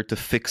desire to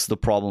fix the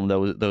problem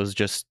that was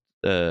just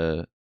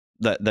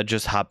that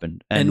just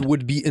happened, and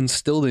would be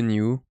instilled in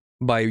you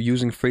by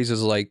using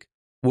phrases like,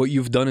 "What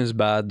you've done is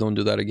bad. Don't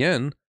do that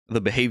again." The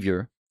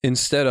behavior,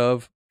 instead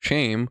of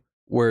shame,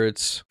 where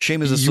it's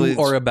shame is associated.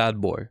 You are a bad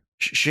boy.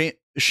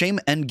 Shame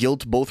and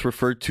guilt both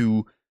refer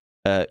to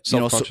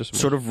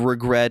sort of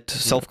regret,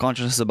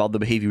 self-consciousness about the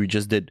behavior you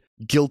just did.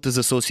 Guilt is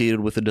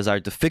associated with a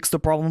desire to fix the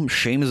problem.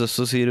 Shame is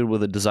associated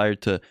with a desire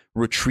to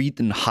retreat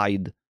and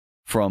hide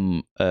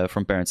from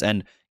parents.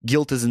 And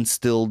guilt is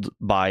instilled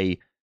by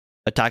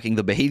attacking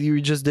the behavior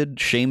you just did.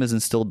 Shame is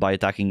instilled by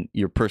attacking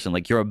your person.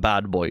 Like, you're a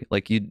bad boy.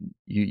 Like,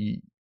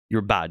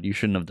 you're bad. You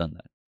shouldn't have done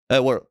that.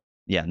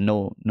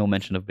 No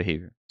mention of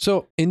behavior.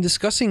 So in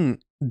discussing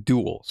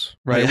duels,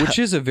 right, which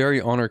is a very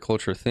honor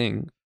culture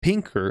thing,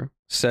 Pinker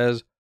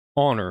says,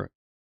 honor,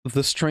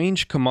 the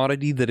strange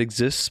commodity that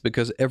exists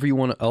because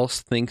everyone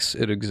else thinks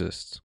it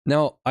exists.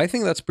 Now, I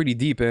think that's pretty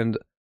deep, and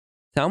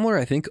Tamler,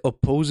 I think,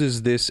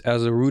 opposes this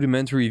as a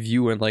rudimentary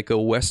view and like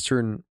a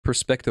Western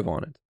perspective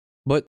on it.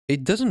 But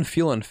it doesn't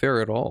feel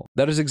unfair at all.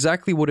 That is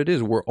exactly what it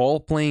is. We're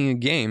all playing a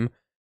game,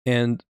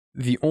 and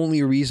the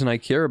only reason I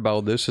care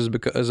about this is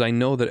because I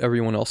know that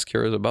everyone else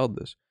cares about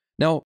this.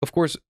 Now, of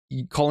course,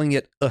 calling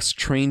it a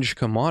strange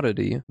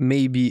commodity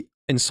may be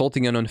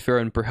insulting and unfair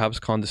and perhaps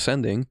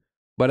condescending,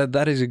 but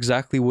that is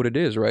exactly what it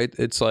is, right?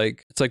 It's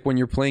like when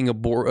you're playing a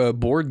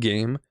board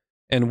game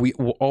and we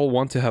all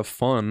want to have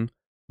fun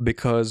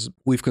because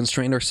we've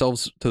constrained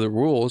ourselves to the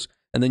rules,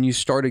 and then you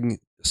start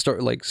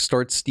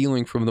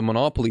stealing from the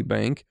Monopoly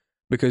bank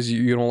because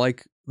you don't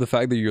like the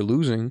fact that you're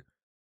losing.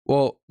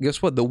 Well,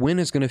 guess what? The win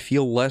is going to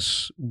feel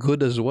less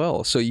good as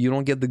well. So you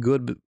don't get the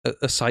good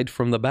aside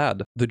from the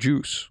bad, the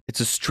juice.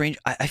 It's a strange...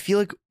 I feel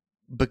like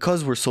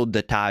because we're so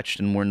detached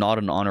and we're not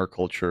an honor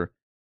culture,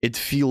 it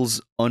feels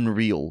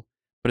unreal.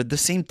 But at the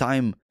same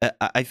time,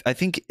 I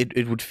think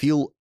it would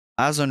feel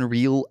as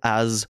unreal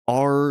as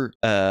our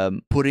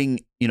putting,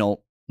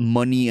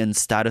 money and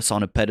status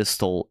on a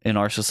pedestal in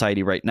our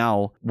society right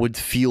now would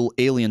feel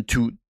alien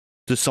to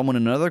someone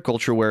in another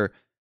culture where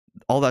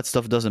all that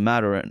stuff doesn't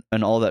matter,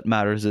 and all that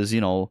matters is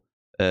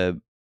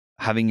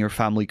having your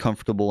family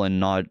comfortable and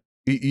not,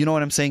 you know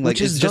what I'm saying?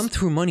 Which is done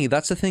through money.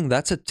 That's the thing.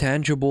 That's a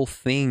tangible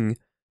thing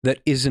that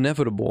is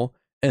inevitable,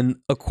 and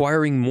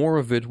acquiring more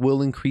of it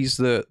will increase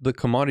the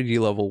commodity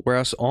level.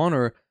 Whereas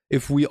honor,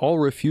 if we all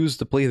refuse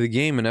to play the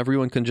game and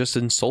everyone can just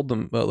insult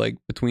them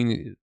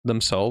between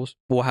themselves,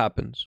 what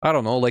happens? I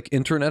don't know. Like,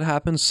 internet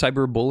happens,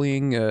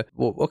 cyberbullying.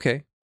 Well,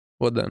 okay,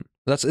 what then?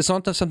 It's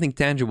not something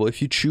tangible.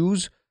 If you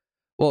choose,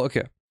 well,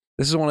 okay.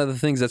 This is one of the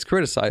things that's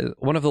criticized,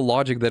 one of the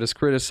logic that is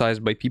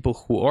criticized by people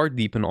who are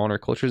deep in honor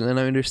cultures, and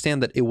I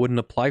understand that it wouldn't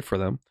apply for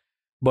them.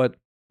 But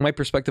my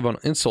perspective on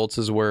insults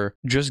is where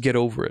just get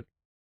over it,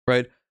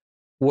 right?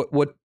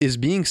 What is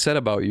being said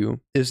about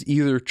you is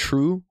either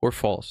true or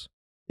false.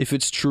 If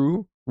it's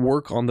true,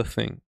 work on the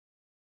thing.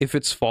 If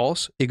it's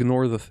false,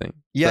 ignore the thing.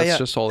 That's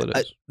just all it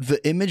is.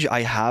 The image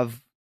I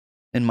have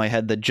in my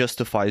head that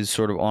justifies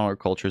sort of honor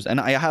cultures,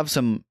 and I have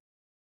some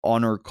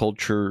honor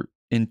culture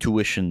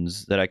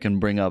intuitions that I can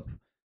bring up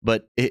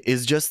But it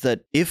is just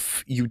that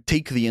if you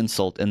take the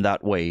insult in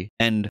that way,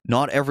 and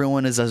not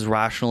everyone is as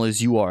rational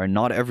as you are, and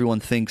not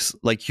everyone thinks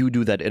like you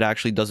do that it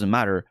actually doesn't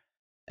matter,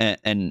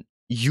 and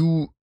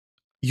you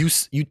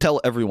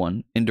tell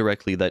everyone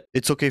indirectly that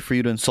it's okay for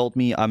you to insult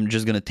me. I'm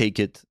just gonna take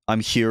it.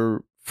 I'm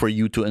here for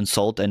you to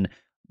insult, and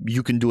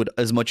you can do it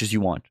as much as you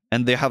want.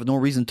 And they have no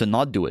reason to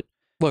not do it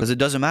because it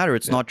doesn't matter.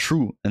 It's not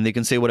true, and they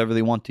can say whatever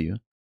they want to you.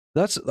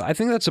 I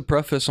think that's a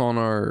preface on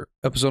our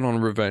episode on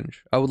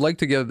revenge. I would like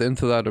to get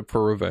into that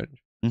for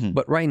revenge. Mhm.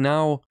 But right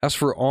now, as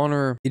for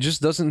honor, it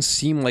just doesn't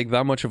seem like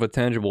that much of a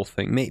tangible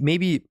thing.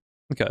 Maybe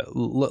okay.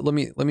 Let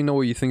me know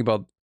what you think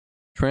about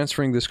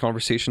transferring this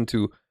conversation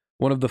to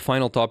one of the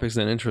final topics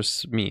that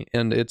interests me,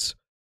 and it's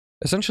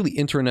essentially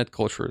internet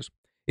cultures.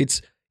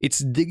 It's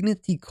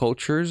dignity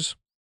cultures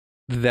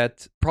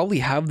that probably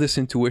have this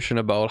intuition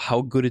about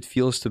how good it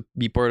feels to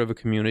be part of a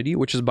community,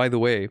 which is, by the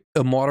way,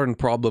 a modern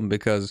problem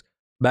because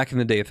back in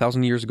the day,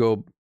 1,000 years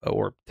ago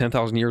or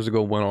 10,000 years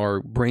ago, when our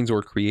brains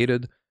were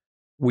created,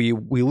 we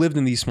lived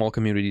in these small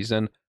communities,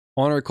 and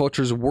honor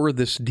cultures were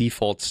this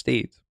default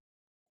state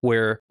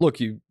where, look,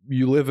 you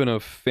live in a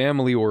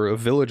family or a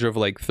village of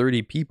like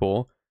 30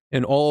 people,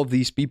 and all of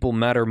these people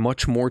matter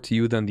much more to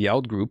you than the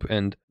outgroup,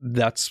 and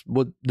that's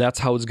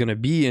how it's going to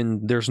be,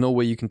 and there's no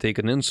way you can take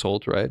an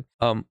insult, right?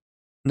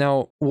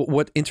 Now,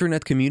 what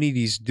internet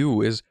communities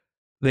do is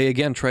they,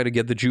 again, try to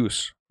get the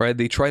juice, right?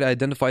 They try to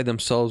identify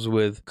themselves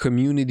with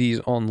communities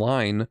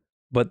online,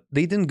 but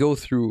they didn't go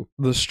through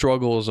the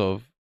struggles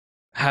of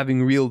having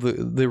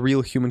the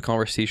real human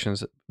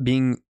conversations,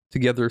 being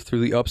together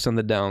through the ups and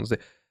the downs.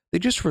 They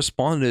just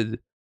responded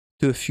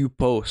to a few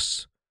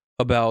posts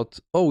about,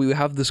 oh, we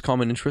have this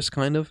common interest,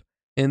 kind of,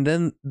 and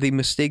then they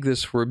mistake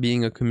this for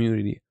being a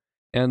community.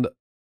 And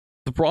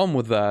the problem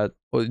with that,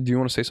 do you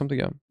want to say something?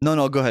 Yeah.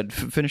 No, go ahead.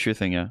 Finish your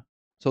thing, yeah.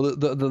 So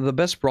the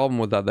best problem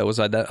with that was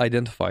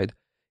identified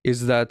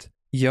is that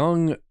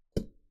young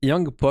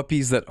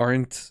puppies that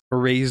aren't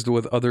raised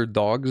with other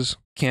dogs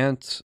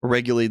can't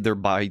regulate their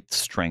bite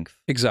strength.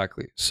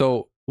 Exactly.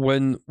 So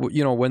when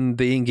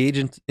they engage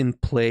in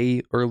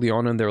play early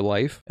on in their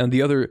life, and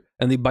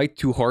they bite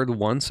too hard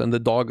once, and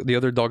the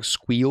other dog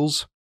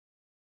squeals,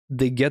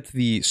 they get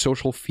the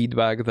social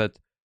feedback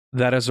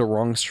that is a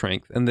wrong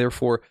strength, and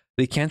therefore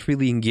they can't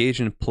really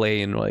engage in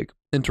play and like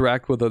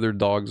interact with other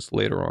dogs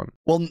later on.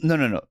 Well,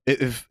 no.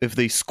 If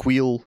they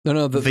squeal,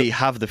 they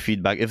have the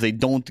feedback. If they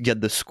don't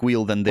get the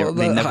squeal, then they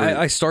never.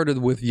 I started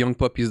with young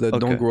puppies that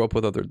don't grow up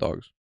with other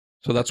dogs,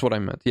 so that's what I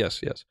meant.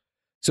 Yes.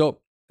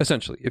 So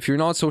essentially, if you're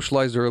not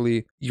socialized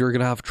early, you're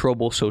gonna have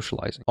trouble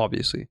socializing.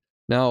 Obviously.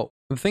 Now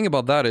the thing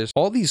about that is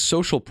all these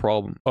social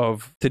problems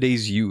of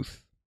today's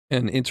youth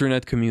and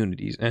internet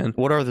communities, and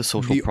what are the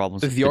social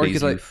problems of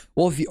today's youth?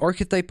 Well, the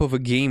archetype of a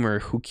gamer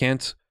who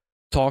can't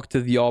talk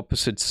to the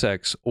opposite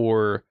sex,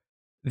 or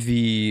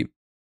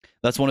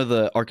that's one of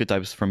the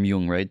archetypes from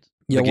Jung, right?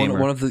 Yeah,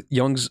 one of the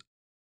Jung's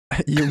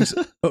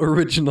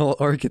original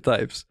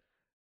archetypes.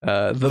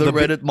 The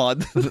Reddit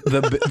mod,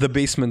 the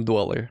basement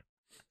dweller.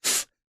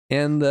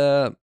 And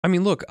I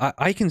mean, look,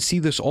 I can see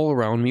this all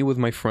around me with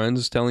my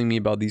friends telling me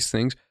about these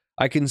things.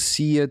 I can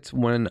see it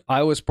when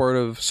I was part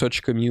of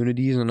such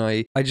communities, and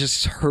I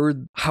just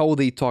heard how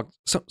they talk.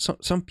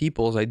 Some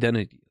people's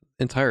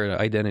entire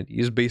identity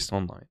is based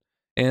online.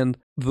 And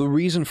the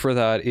reason for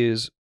that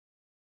is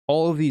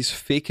all of these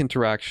fake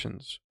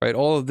interactions, right?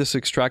 All of this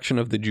extraction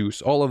of the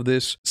juice, all of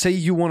this, say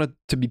you want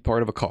to be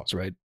part of a cause,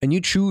 right? And you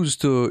choose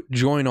to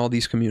join all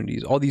these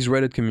communities, all these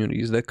Reddit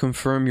communities that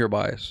confirm your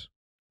bias,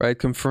 right?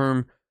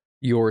 Confirm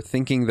your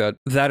thinking that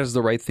is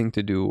the right thing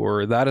to do,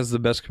 or that is the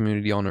best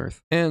community on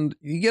earth. And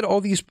you get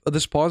all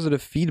this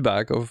positive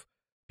feedback of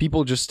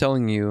people just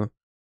telling you,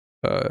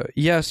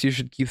 yes, you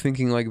should keep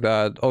thinking like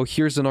that. Oh,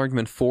 here's an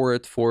argument for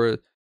it.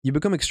 You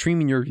become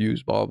extreme in your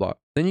views, blah, blah, blah.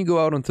 Then you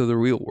go out into the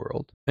real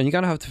world, and you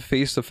kind of have to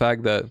face the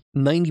fact that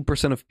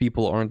 90% of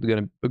people aren't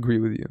going to agree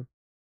with you.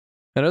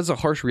 And that's a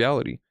harsh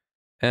reality.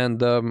 And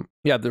the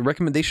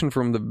recommendation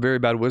from the Very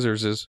Bad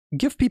Wizards is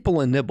give people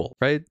a nibble,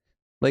 right?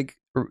 Like,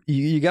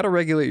 you got to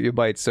regulate your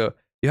bite. So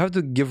you have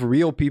to give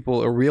real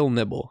people a real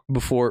nibble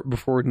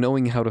before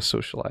knowing how to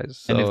socialize.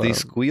 So, and if they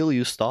squeal,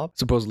 you stop?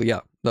 Supposedly, yeah.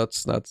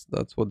 That's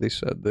what they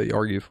said. They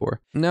argue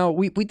for. Now,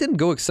 we didn't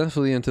go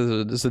extensively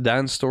into the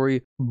Zidane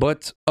story,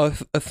 but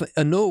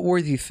a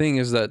noteworthy thing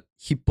is that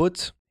he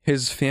put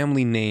his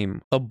family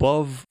name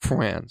above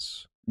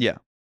France. Yeah.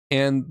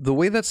 And the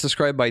way that's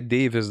described by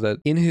Dave is that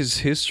in his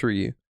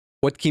history,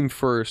 what came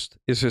first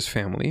is his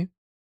family,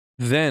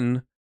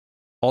 then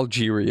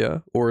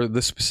Algeria, or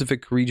the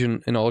specific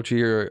region in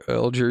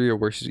Algeria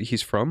where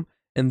he's from,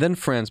 and then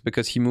France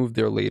because he moved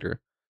there later.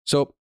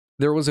 So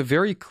there was a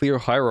very clear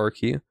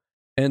hierarchy,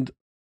 and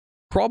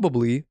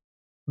probably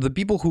the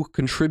people who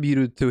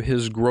contributed to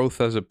his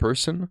growth as a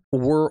person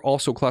were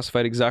also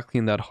classified exactly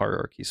in that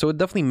hierarchy. So it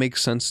definitely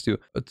makes sense to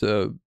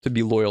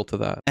be loyal to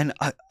that. And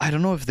I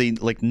don't know if they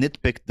like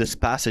nitpicked this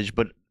passage,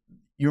 but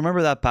you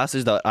remember that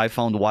passage that I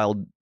found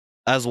wild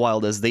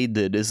as they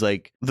did is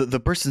like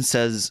the person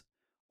says,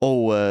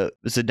 oh,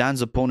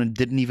 Zidane's opponent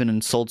didn't even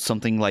insult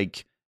something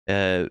like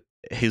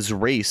his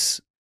race.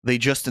 They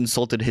just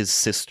insulted his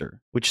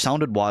sister, which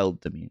sounded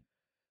wild to me.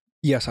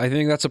 Yes, I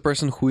think that's a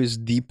person who is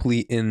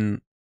deeply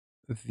in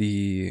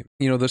the,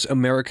 this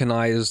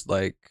Americanized,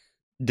 like,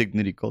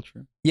 Dignity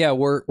culture. yeah,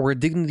 where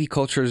dignity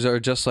cultures are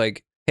just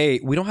like, hey,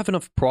 we don't have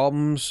enough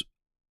problems,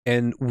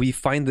 and we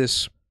find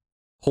this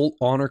whole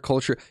honor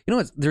culture. You know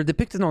what? They're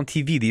depicted on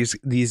TV,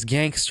 these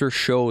gangster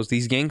shows,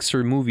 these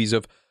gangster movies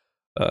of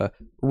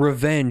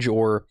revenge,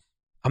 or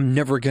I'm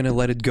never gonna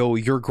let it go.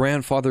 Your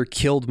grandfather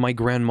killed my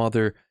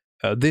grandmother.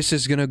 This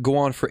is gonna go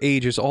on for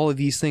ages. All of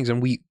these things,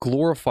 and we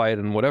glorify it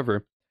and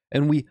whatever.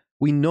 And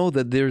we know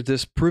that there's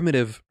this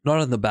primitive,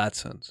 not in the bad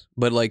sense,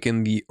 but like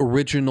in the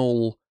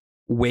original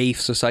way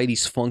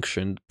societies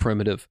functioned,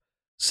 primitive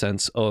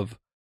sense of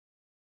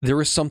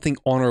there is something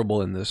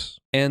honorable in this,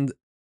 and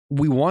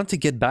we want to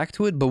get back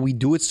to it, but we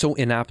do it so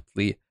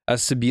inaptly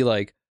as to be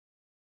like,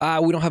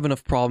 we don't have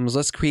enough problems.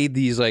 Let's create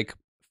these like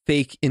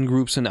fake in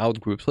groups and out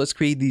groups. Let's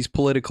create these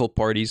political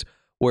parties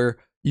where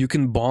you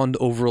can bond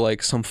over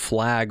like some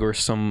flag or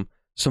some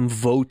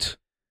vote,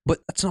 but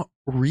that's not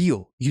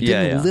real. You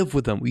didn't live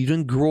with them. You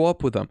didn't grow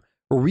up with them.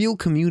 Real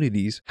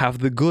communities have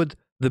the good,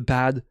 the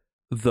bad,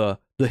 the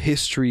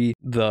history,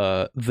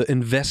 the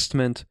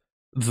investment.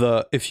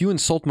 If you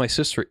insult my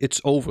sister,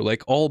 it's over.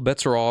 Like all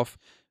bets are off.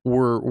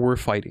 We're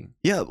fighting.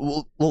 Yeah,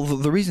 well,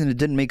 the reason it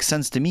didn't make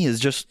sense to me is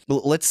just,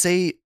 let's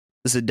say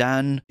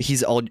Zidane,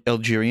 he's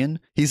Algerian.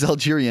 He's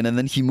Algerian, and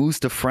then he moves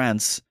to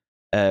France,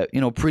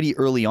 pretty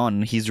early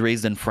on. He's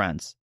raised in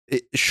France.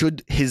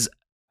 Should his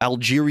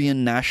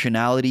Algerian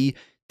nationality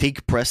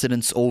take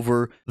precedence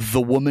over the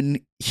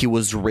woman he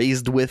was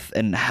raised with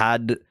and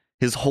had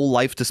his whole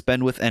life to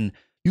spend with? And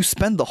you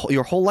spend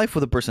your whole life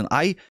with a person.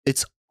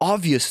 It's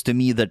obvious to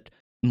me that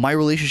my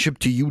relationship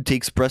to you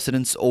takes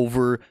precedence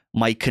over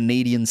my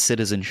Canadian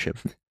citizenship.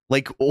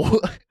 Like,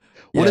 what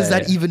does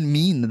that even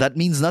mean? That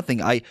means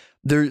nothing.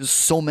 There's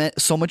so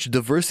much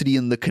diversity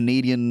in the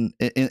Canadian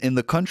in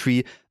the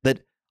country that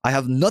I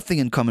have nothing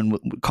in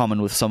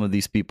common with some of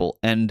these people.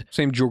 And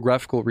same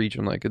geographical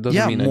region, like it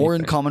doesn't mean more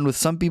anything. in common with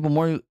some people.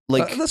 More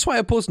like that's why I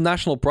oppose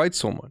national pride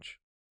so much.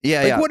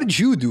 Yeah, like, what did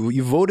you do?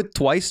 You voted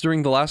twice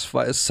during the last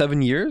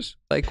 7 years?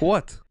 Like,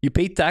 what? You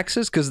paid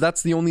taxes because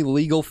that's the only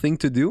legal thing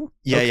to do?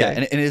 Yeah,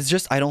 okay. And it's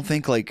just, I don't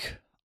think,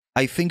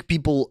 I think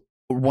people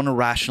want to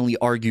rationally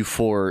argue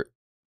for,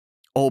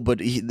 but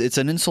it's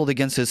an insult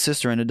against his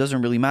sister and it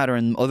doesn't really matter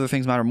and other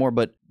things matter more.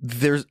 But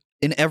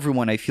in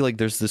everyone, I feel like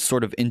there's this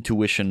sort of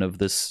intuition of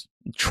this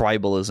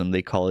tribalism,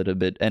 they call it a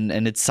bit. And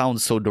it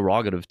sounds so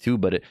derogative too,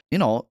 but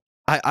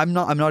I'm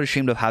not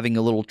ashamed of having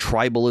a little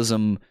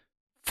tribalism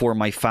for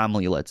my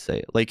family, let's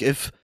say. Like,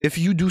 if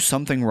you do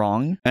something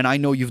wrong, and I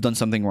know you've done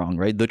something wrong,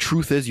 right? The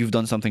truth is you've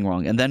done something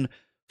wrong, and then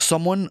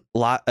someone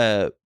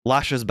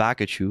lashes back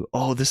at you.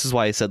 Oh, this is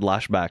why I said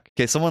lash back.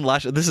 Okay,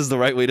 this is the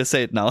right way to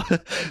say it now.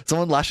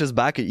 Someone lashes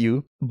back at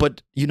you,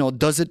 but,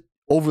 does it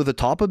over the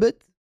top a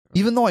bit?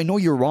 Even though I know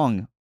you're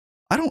wrong,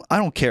 I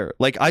don't care.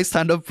 Like, I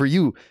stand up for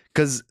you,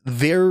 because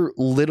their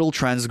little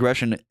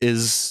transgression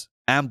is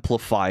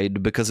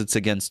amplified because it's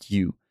against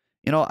you.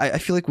 I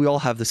feel like we all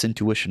have this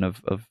intuition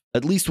of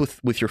at least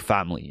with your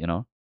family,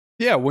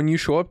 Yeah, when you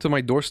show up to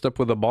my doorstep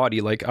with a body,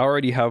 like, I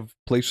already have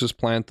places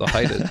planned to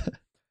hide it.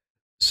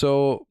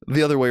 So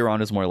the other way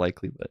around is more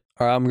likely, but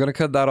I'm gonna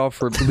cut that off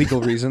for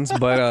legal reasons.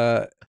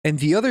 But and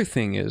the other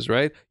thing is,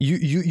 right?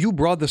 You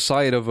brought the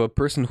side of a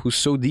person who's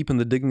so deep in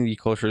the dignity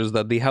culture is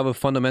that they have a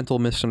fundamental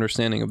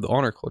misunderstanding of the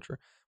honor culture.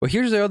 But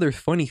here's the other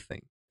funny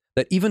thing,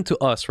 that even to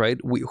us, right,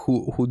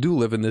 who do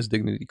live in this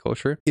dignity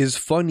culture, is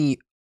funny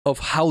of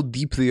how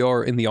deep they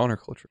are in the honor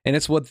culture. And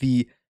it's what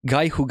the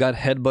guy who got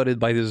headbutted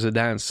by the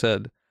Zidane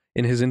said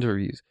in his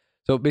interviews.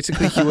 So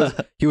basically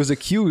he was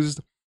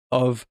accused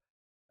of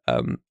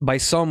by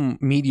some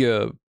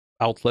media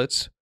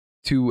outlets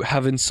to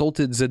have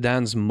insulted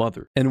Zidane's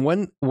mother. And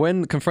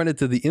when confronted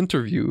to the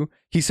interview,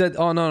 he said,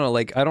 "Oh no,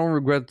 like, I don't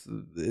regret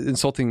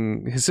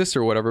insulting his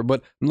sister or whatever,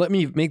 but let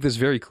me make this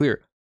very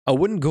clear. I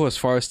wouldn't go as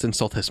far as to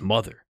insult his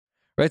mother."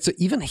 Right? So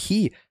even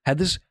he had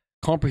this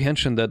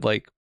comprehension that,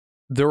 like,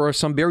 there are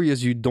some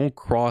barriers you don't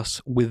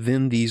cross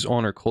within these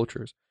honor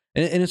cultures.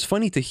 And it's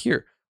funny to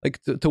hear, like,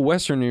 to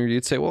Westerner,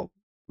 you'd say, well,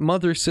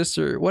 mother,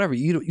 sister, whatever,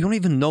 you don't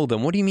even know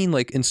them. What do you mean,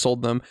 like,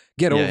 insult them,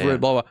 get over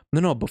it, blah, blah.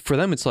 No, but for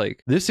them, it's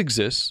like, this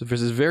exists.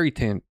 This is very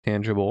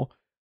tangible.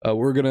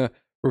 We're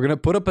gonna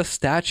put up a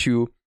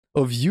statue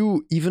of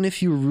you, even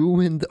if you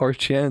ruined our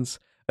chance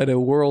at a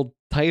world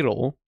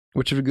title,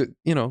 which would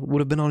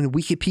have been on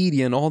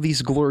Wikipedia and all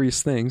these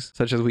glorious things,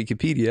 such as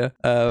Wikipedia.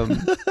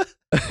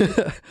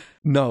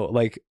 No,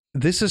 like,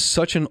 this is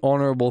such an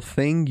honorable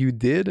thing you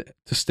did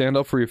to stand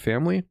up for your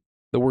family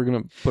that we're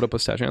gonna put up a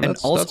statue. And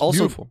that's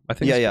beautiful. I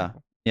think.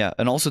 Yeah.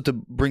 And also, to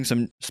bring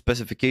some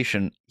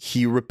specification,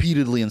 he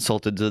repeatedly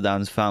insulted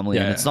Zidane's family,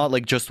 and it's not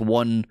like just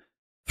one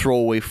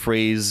throwaway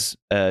phrase,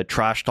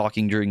 trash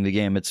talking during the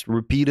game. It's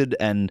repeated,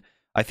 and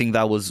I think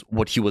that was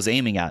what he was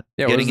aiming at,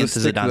 getting into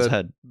Zidane's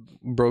head.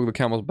 Broke the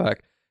camel's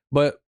back,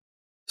 but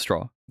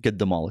straw get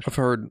demolished. I've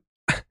heard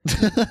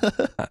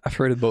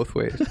it both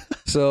ways.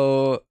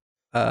 So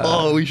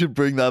Oh, we should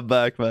bring that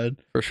back, man.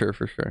 For sure.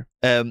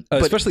 But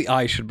Especially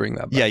I should bring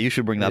that back. yeah, you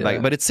should bring that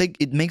back. But it's like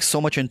it makes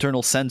so much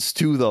internal sense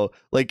too, though.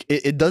 Like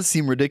it does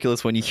seem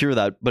ridiculous when you hear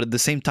that, but at the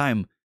same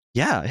time,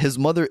 yeah, his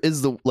mother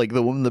is the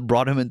woman that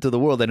brought him into the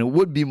world, and it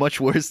would be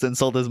much worse to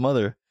insult his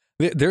mother.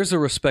 There's a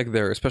respect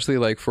there, especially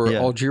like for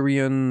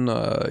Algerian,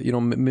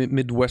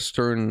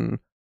 Midwestern.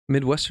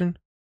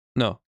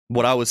 No,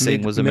 what I was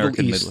saying was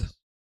American Middle East. Midwest.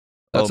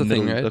 That's the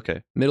thing, right?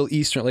 Okay. Middle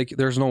Eastern, like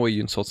there's no way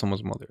you insult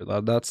someone's mother.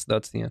 That's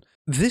the end.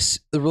 This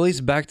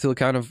relates back to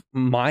kind of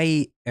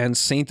my and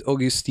Saint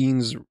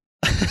Augustine's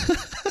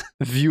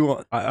view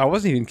on, I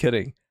wasn't even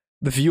kidding.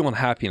 The view on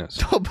happiness.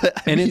 No,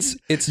 but I mean,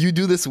 it's you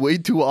do this way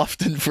too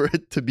often for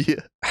it to be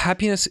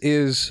happiness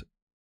is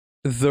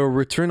the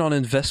return on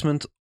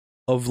investment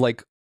of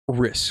like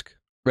risk,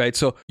 right?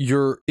 So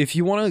if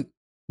you want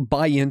to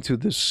buy into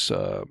this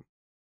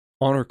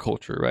honor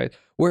culture, right?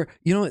 Where,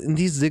 in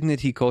these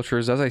dignity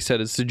cultures, as I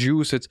said, it's the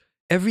Jews, it's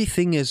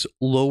everything is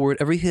lowered,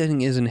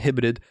 everything is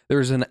inhibited.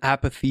 There's an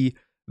apathy,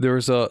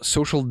 there's a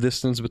social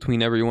distance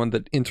between everyone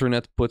that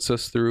internet puts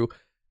us through.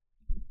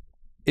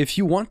 If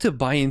you want to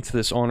buy into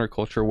this honor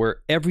culture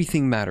where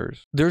everything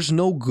matters, there's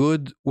no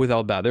good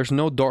without bad, there's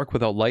no dark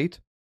without light,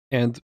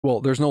 and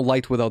there's no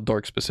light without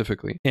dark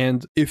specifically.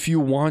 And if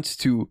you want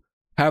to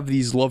have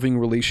these loving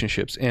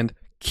relationships and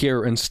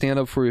care and stand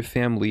up for your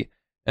family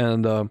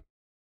and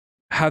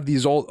have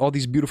these all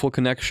these beautiful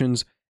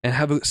connections and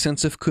have a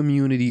sense of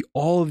community,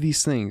 all of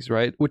these things,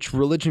 right? Which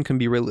religion can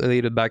be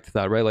related back to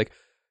that, right? Like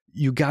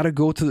you got to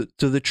go to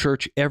the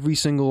church every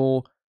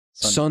single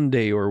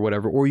Sunday or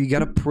whatever, or you got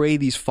to pray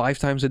these 5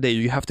 times a day.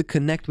 You have to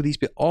connect with these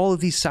people, all of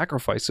these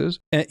sacrifices,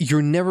 and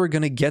you're never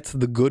going to get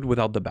the good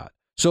without the bad.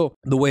 So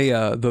the way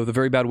the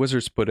Very Bad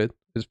Wizards put it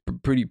is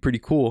pretty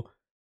cool,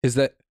 is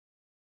that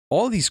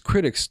all these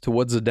critics to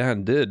what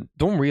Zidane did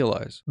don't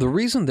realize the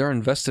reason they're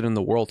invested in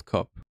the World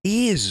Cup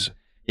is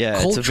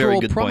cultural it's a very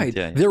good pride. Point.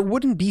 Yeah. There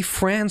wouldn't be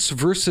France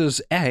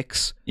versus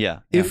X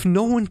if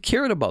no one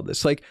cared about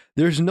this. Like,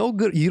 there's no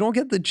good. You don't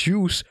get the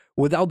juice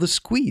without the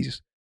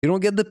squeeze. You don't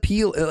get the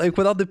peel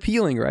without the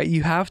peeling, right?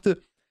 You have to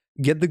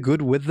get the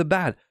good with the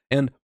bad.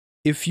 And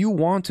if you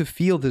want to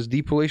feel this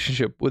deep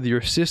relationship with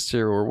your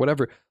sister or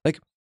whatever, like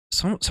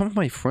some of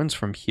my friends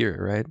from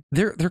here, right?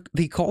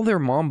 They call their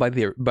mom by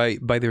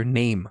their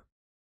name,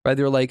 right?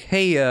 They're like,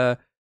 "Hey,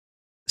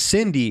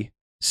 Cindy,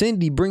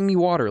 bring me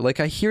water." Like,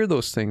 I hear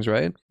those things,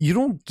 right? You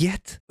don't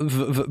get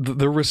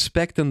the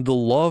respect and the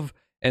love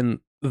and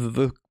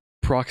the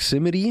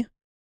proximity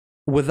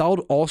without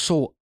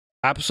also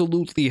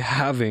absolutely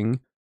having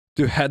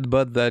to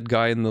headbutt that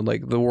guy in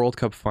the World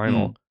Cup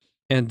final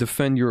and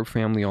defend your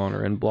family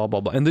honor and blah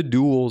blah blah, and the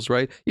duels,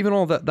 right? Even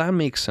all that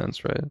makes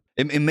sense, right?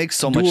 It makes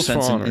so much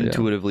sense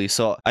intuitively.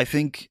 So I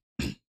think,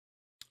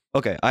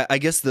 okay, I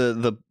guess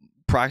the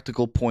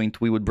practical point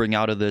we would bring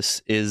out of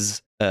this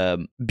is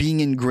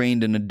being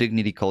ingrained in a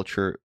dignity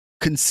culture.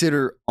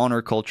 Consider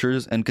honor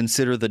cultures and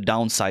consider the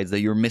downsides that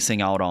you're missing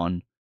out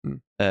on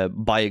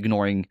by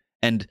ignoring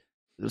and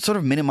sort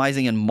of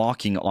minimizing and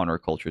mocking honor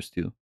cultures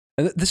too.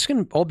 And this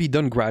can all be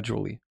done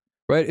gradually,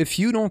 right? If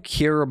you don't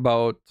care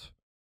about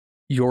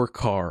your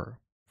car,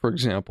 for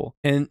example,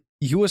 and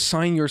you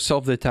assign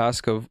yourself the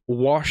task of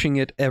washing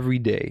it every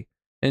day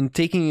and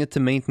taking it to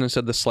maintenance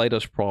at the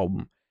slightest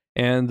problem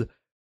and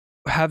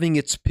having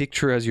its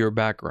picture as your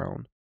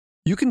background,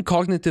 you can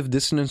cognitive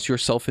dissonance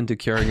yourself into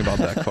caring about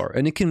that car.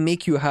 And it can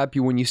make you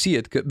happy when you see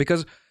it,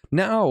 because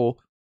now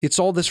it's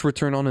all this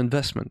return on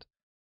investment.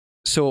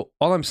 So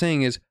all I'm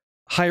saying is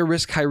high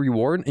risk, high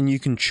reward, and you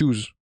can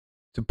choose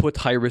to put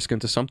high risk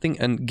into something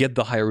and get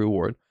the high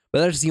reward. But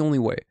that's the only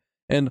way.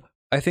 And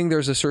I think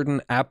there's a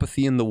certain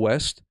apathy in the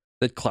West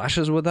that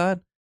clashes with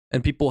that.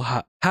 And people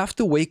have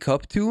to wake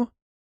up to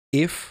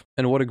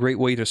and what a great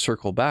way to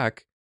circle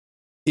back,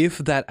 if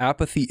that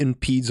apathy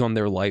impedes on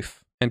their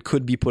life and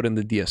could be put in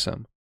the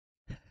DSM.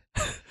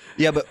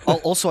 Yeah, but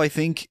also I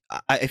think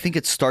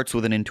it starts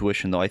with an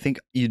intuition, though. I think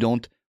you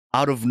don't,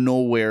 out of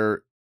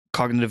nowhere,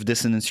 cognitive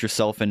dissonance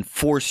yourself and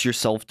force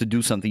yourself to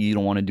do something you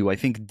don't want to do. I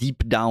think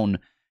deep down,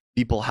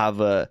 people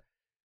have a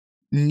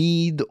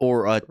need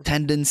or a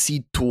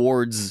tendency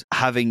towards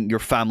having your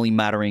family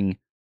mattering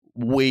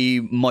way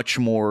much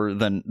more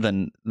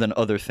than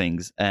other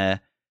things, and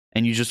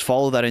you just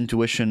follow that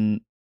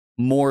intuition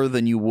more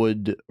than you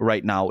would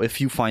right now if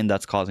you find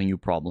that's causing you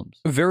problems.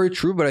 Very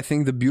true, but I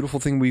think the beautiful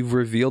thing we've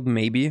revealed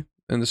maybe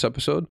in this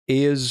episode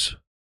is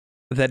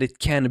that it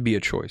can be a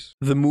choice.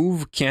 The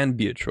move can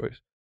be a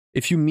choice.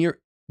 If you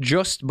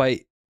just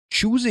by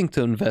choosing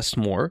to invest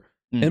more,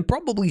 and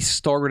probably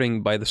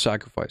starting by the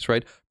sacrifice,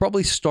 right?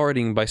 Probably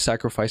starting by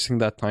sacrificing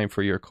that time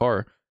for your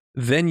car,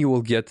 then you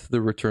will get the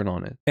return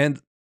on it.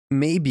 And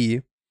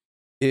maybe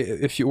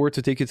if you were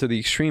to take it to the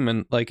extreme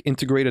and like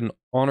integrate an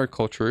honor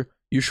culture,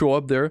 you show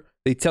up there,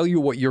 they tell you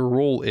what your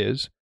role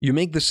is, you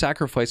make the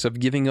sacrifice of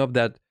giving up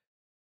that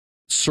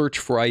search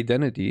for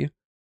identity,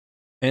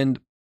 and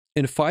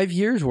in 5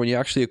 years, when you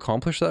actually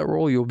accomplish that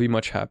role, you'll be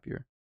much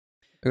happier.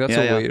 Like, that's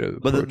a way to.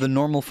 But the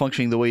normal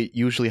functioning, the way it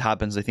usually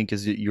happens, I think,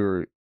 is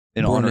you're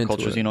in Born honor into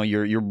cultures, it. you know,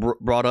 you're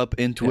brought up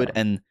into it,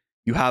 Yeah. and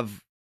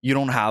you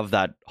don't have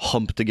that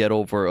hump to get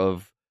over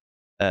of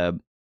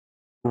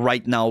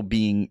right now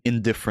being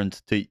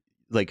indifferent to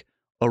like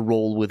a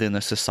role within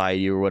a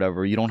society or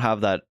whatever. You don't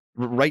have that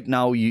right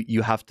now.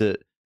 You have to,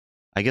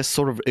 I guess,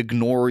 sort of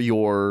ignore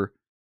your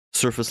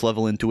surface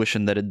level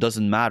intuition that it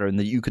doesn't matter and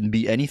that you can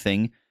be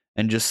anything,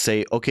 and just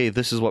say, okay,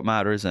 this is what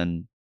matters,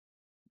 and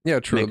Yeah,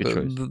 true. Make a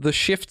choice.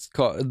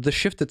 The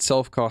shift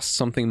itself costs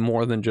something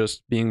more than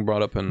just being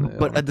brought up in.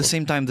 But at the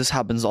same time, this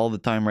happens all the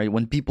time, right?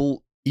 When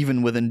people,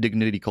 even within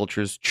dignity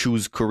cultures,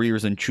 choose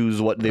careers and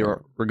choose what they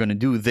are going to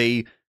do,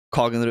 they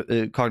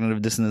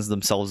cognitive dissonance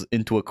themselves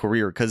into a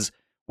career. Because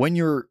when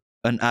you're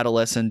an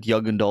adolescent,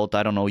 young adult,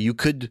 I don't know, you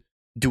could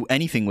do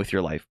anything with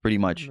your life, pretty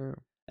much. Yeah.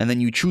 And then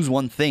you choose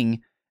one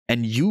thing,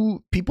 and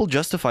people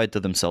justify it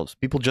to themselves.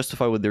 People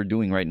justify what they're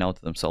doing right now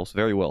to themselves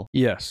very well.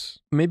 Yes,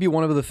 maybe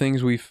one of the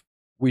things we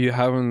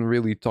haven't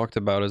really talked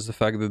about is the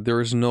fact that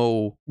there is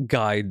no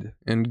guide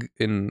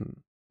in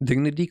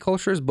dignity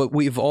cultures, but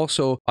we've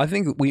also, I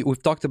think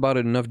we've talked about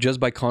it enough just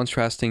by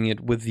contrasting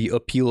it with the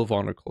appeal of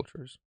honor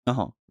cultures,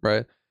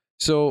 right?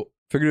 So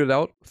figured it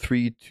out.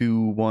 3, 2,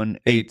 1,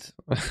 8.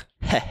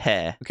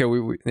 Okay,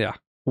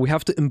 we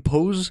have to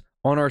impose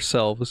on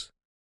ourselves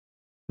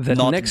that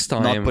next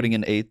time, not putting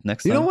an 8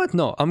 next time. You know what?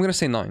 No, I'm gonna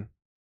say 9.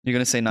 You're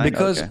gonna say 9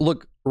 because okay.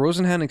 Look,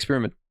 Rosenhan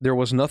experiment. There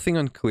was nothing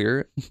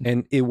unclear,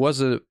 and it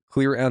was a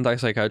clear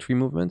anti-psychiatry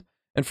movement.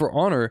 And for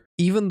honor,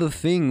 even the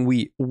thing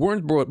we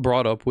weren't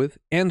brought up with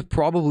and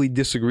probably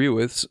disagree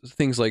with,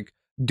 things like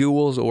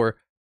duels or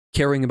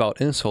caring about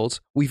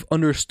insults, we've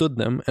understood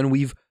them and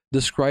we've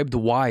described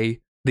why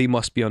they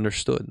must be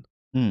understood.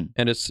 And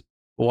it's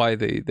why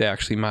they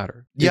actually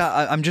matter.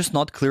 Yeah, I'm just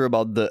not clear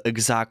about the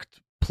exact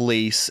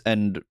place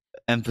and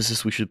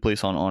emphasis we should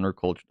place on honor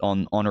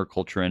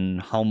culture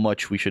and how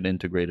much we should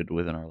integrate it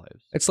within our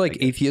lives. It's like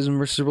atheism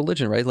versus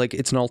religion, right? Like,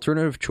 it's an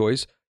alternative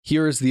choice.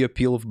 Here is the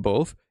appeal of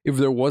both. If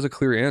there was a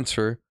clear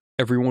answer,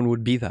 everyone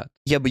would be that.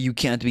 Yeah, but you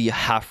can't be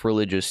half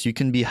religious. You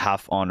can be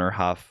half honor,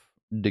 half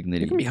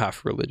dignity. You can be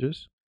half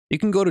religious. You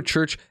can go to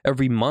church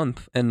every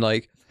month and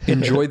like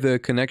enjoy the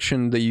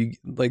connection that you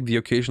like, the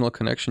occasional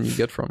connection you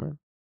get from it.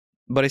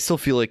 But I still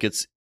feel like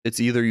it's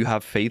either you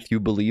have faith,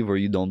 you believe, or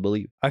you don't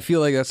believe. I feel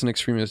like that's an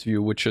extremist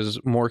view, which is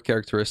more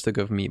characteristic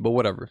of me, but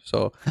whatever.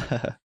 So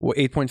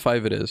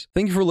 8.5 it is.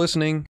 Thank you for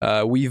listening.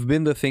 We've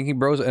been the Thinking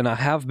Bros, and I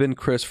have been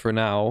Chris for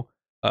now.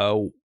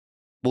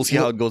 We'll see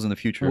how it goes in the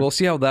future. We'll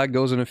see how that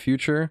goes in the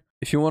future.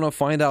 If you want to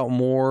find out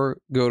more,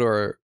 go to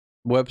our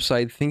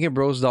website,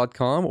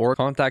 thinkinbros.com, or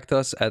contact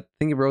us at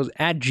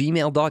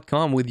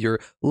thinkinbros@gmail.com with your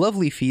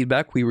lovely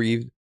feedback. We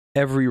read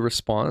every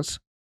response.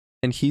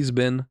 And he's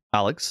been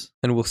Alex.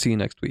 And we'll see you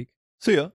next week. See ya.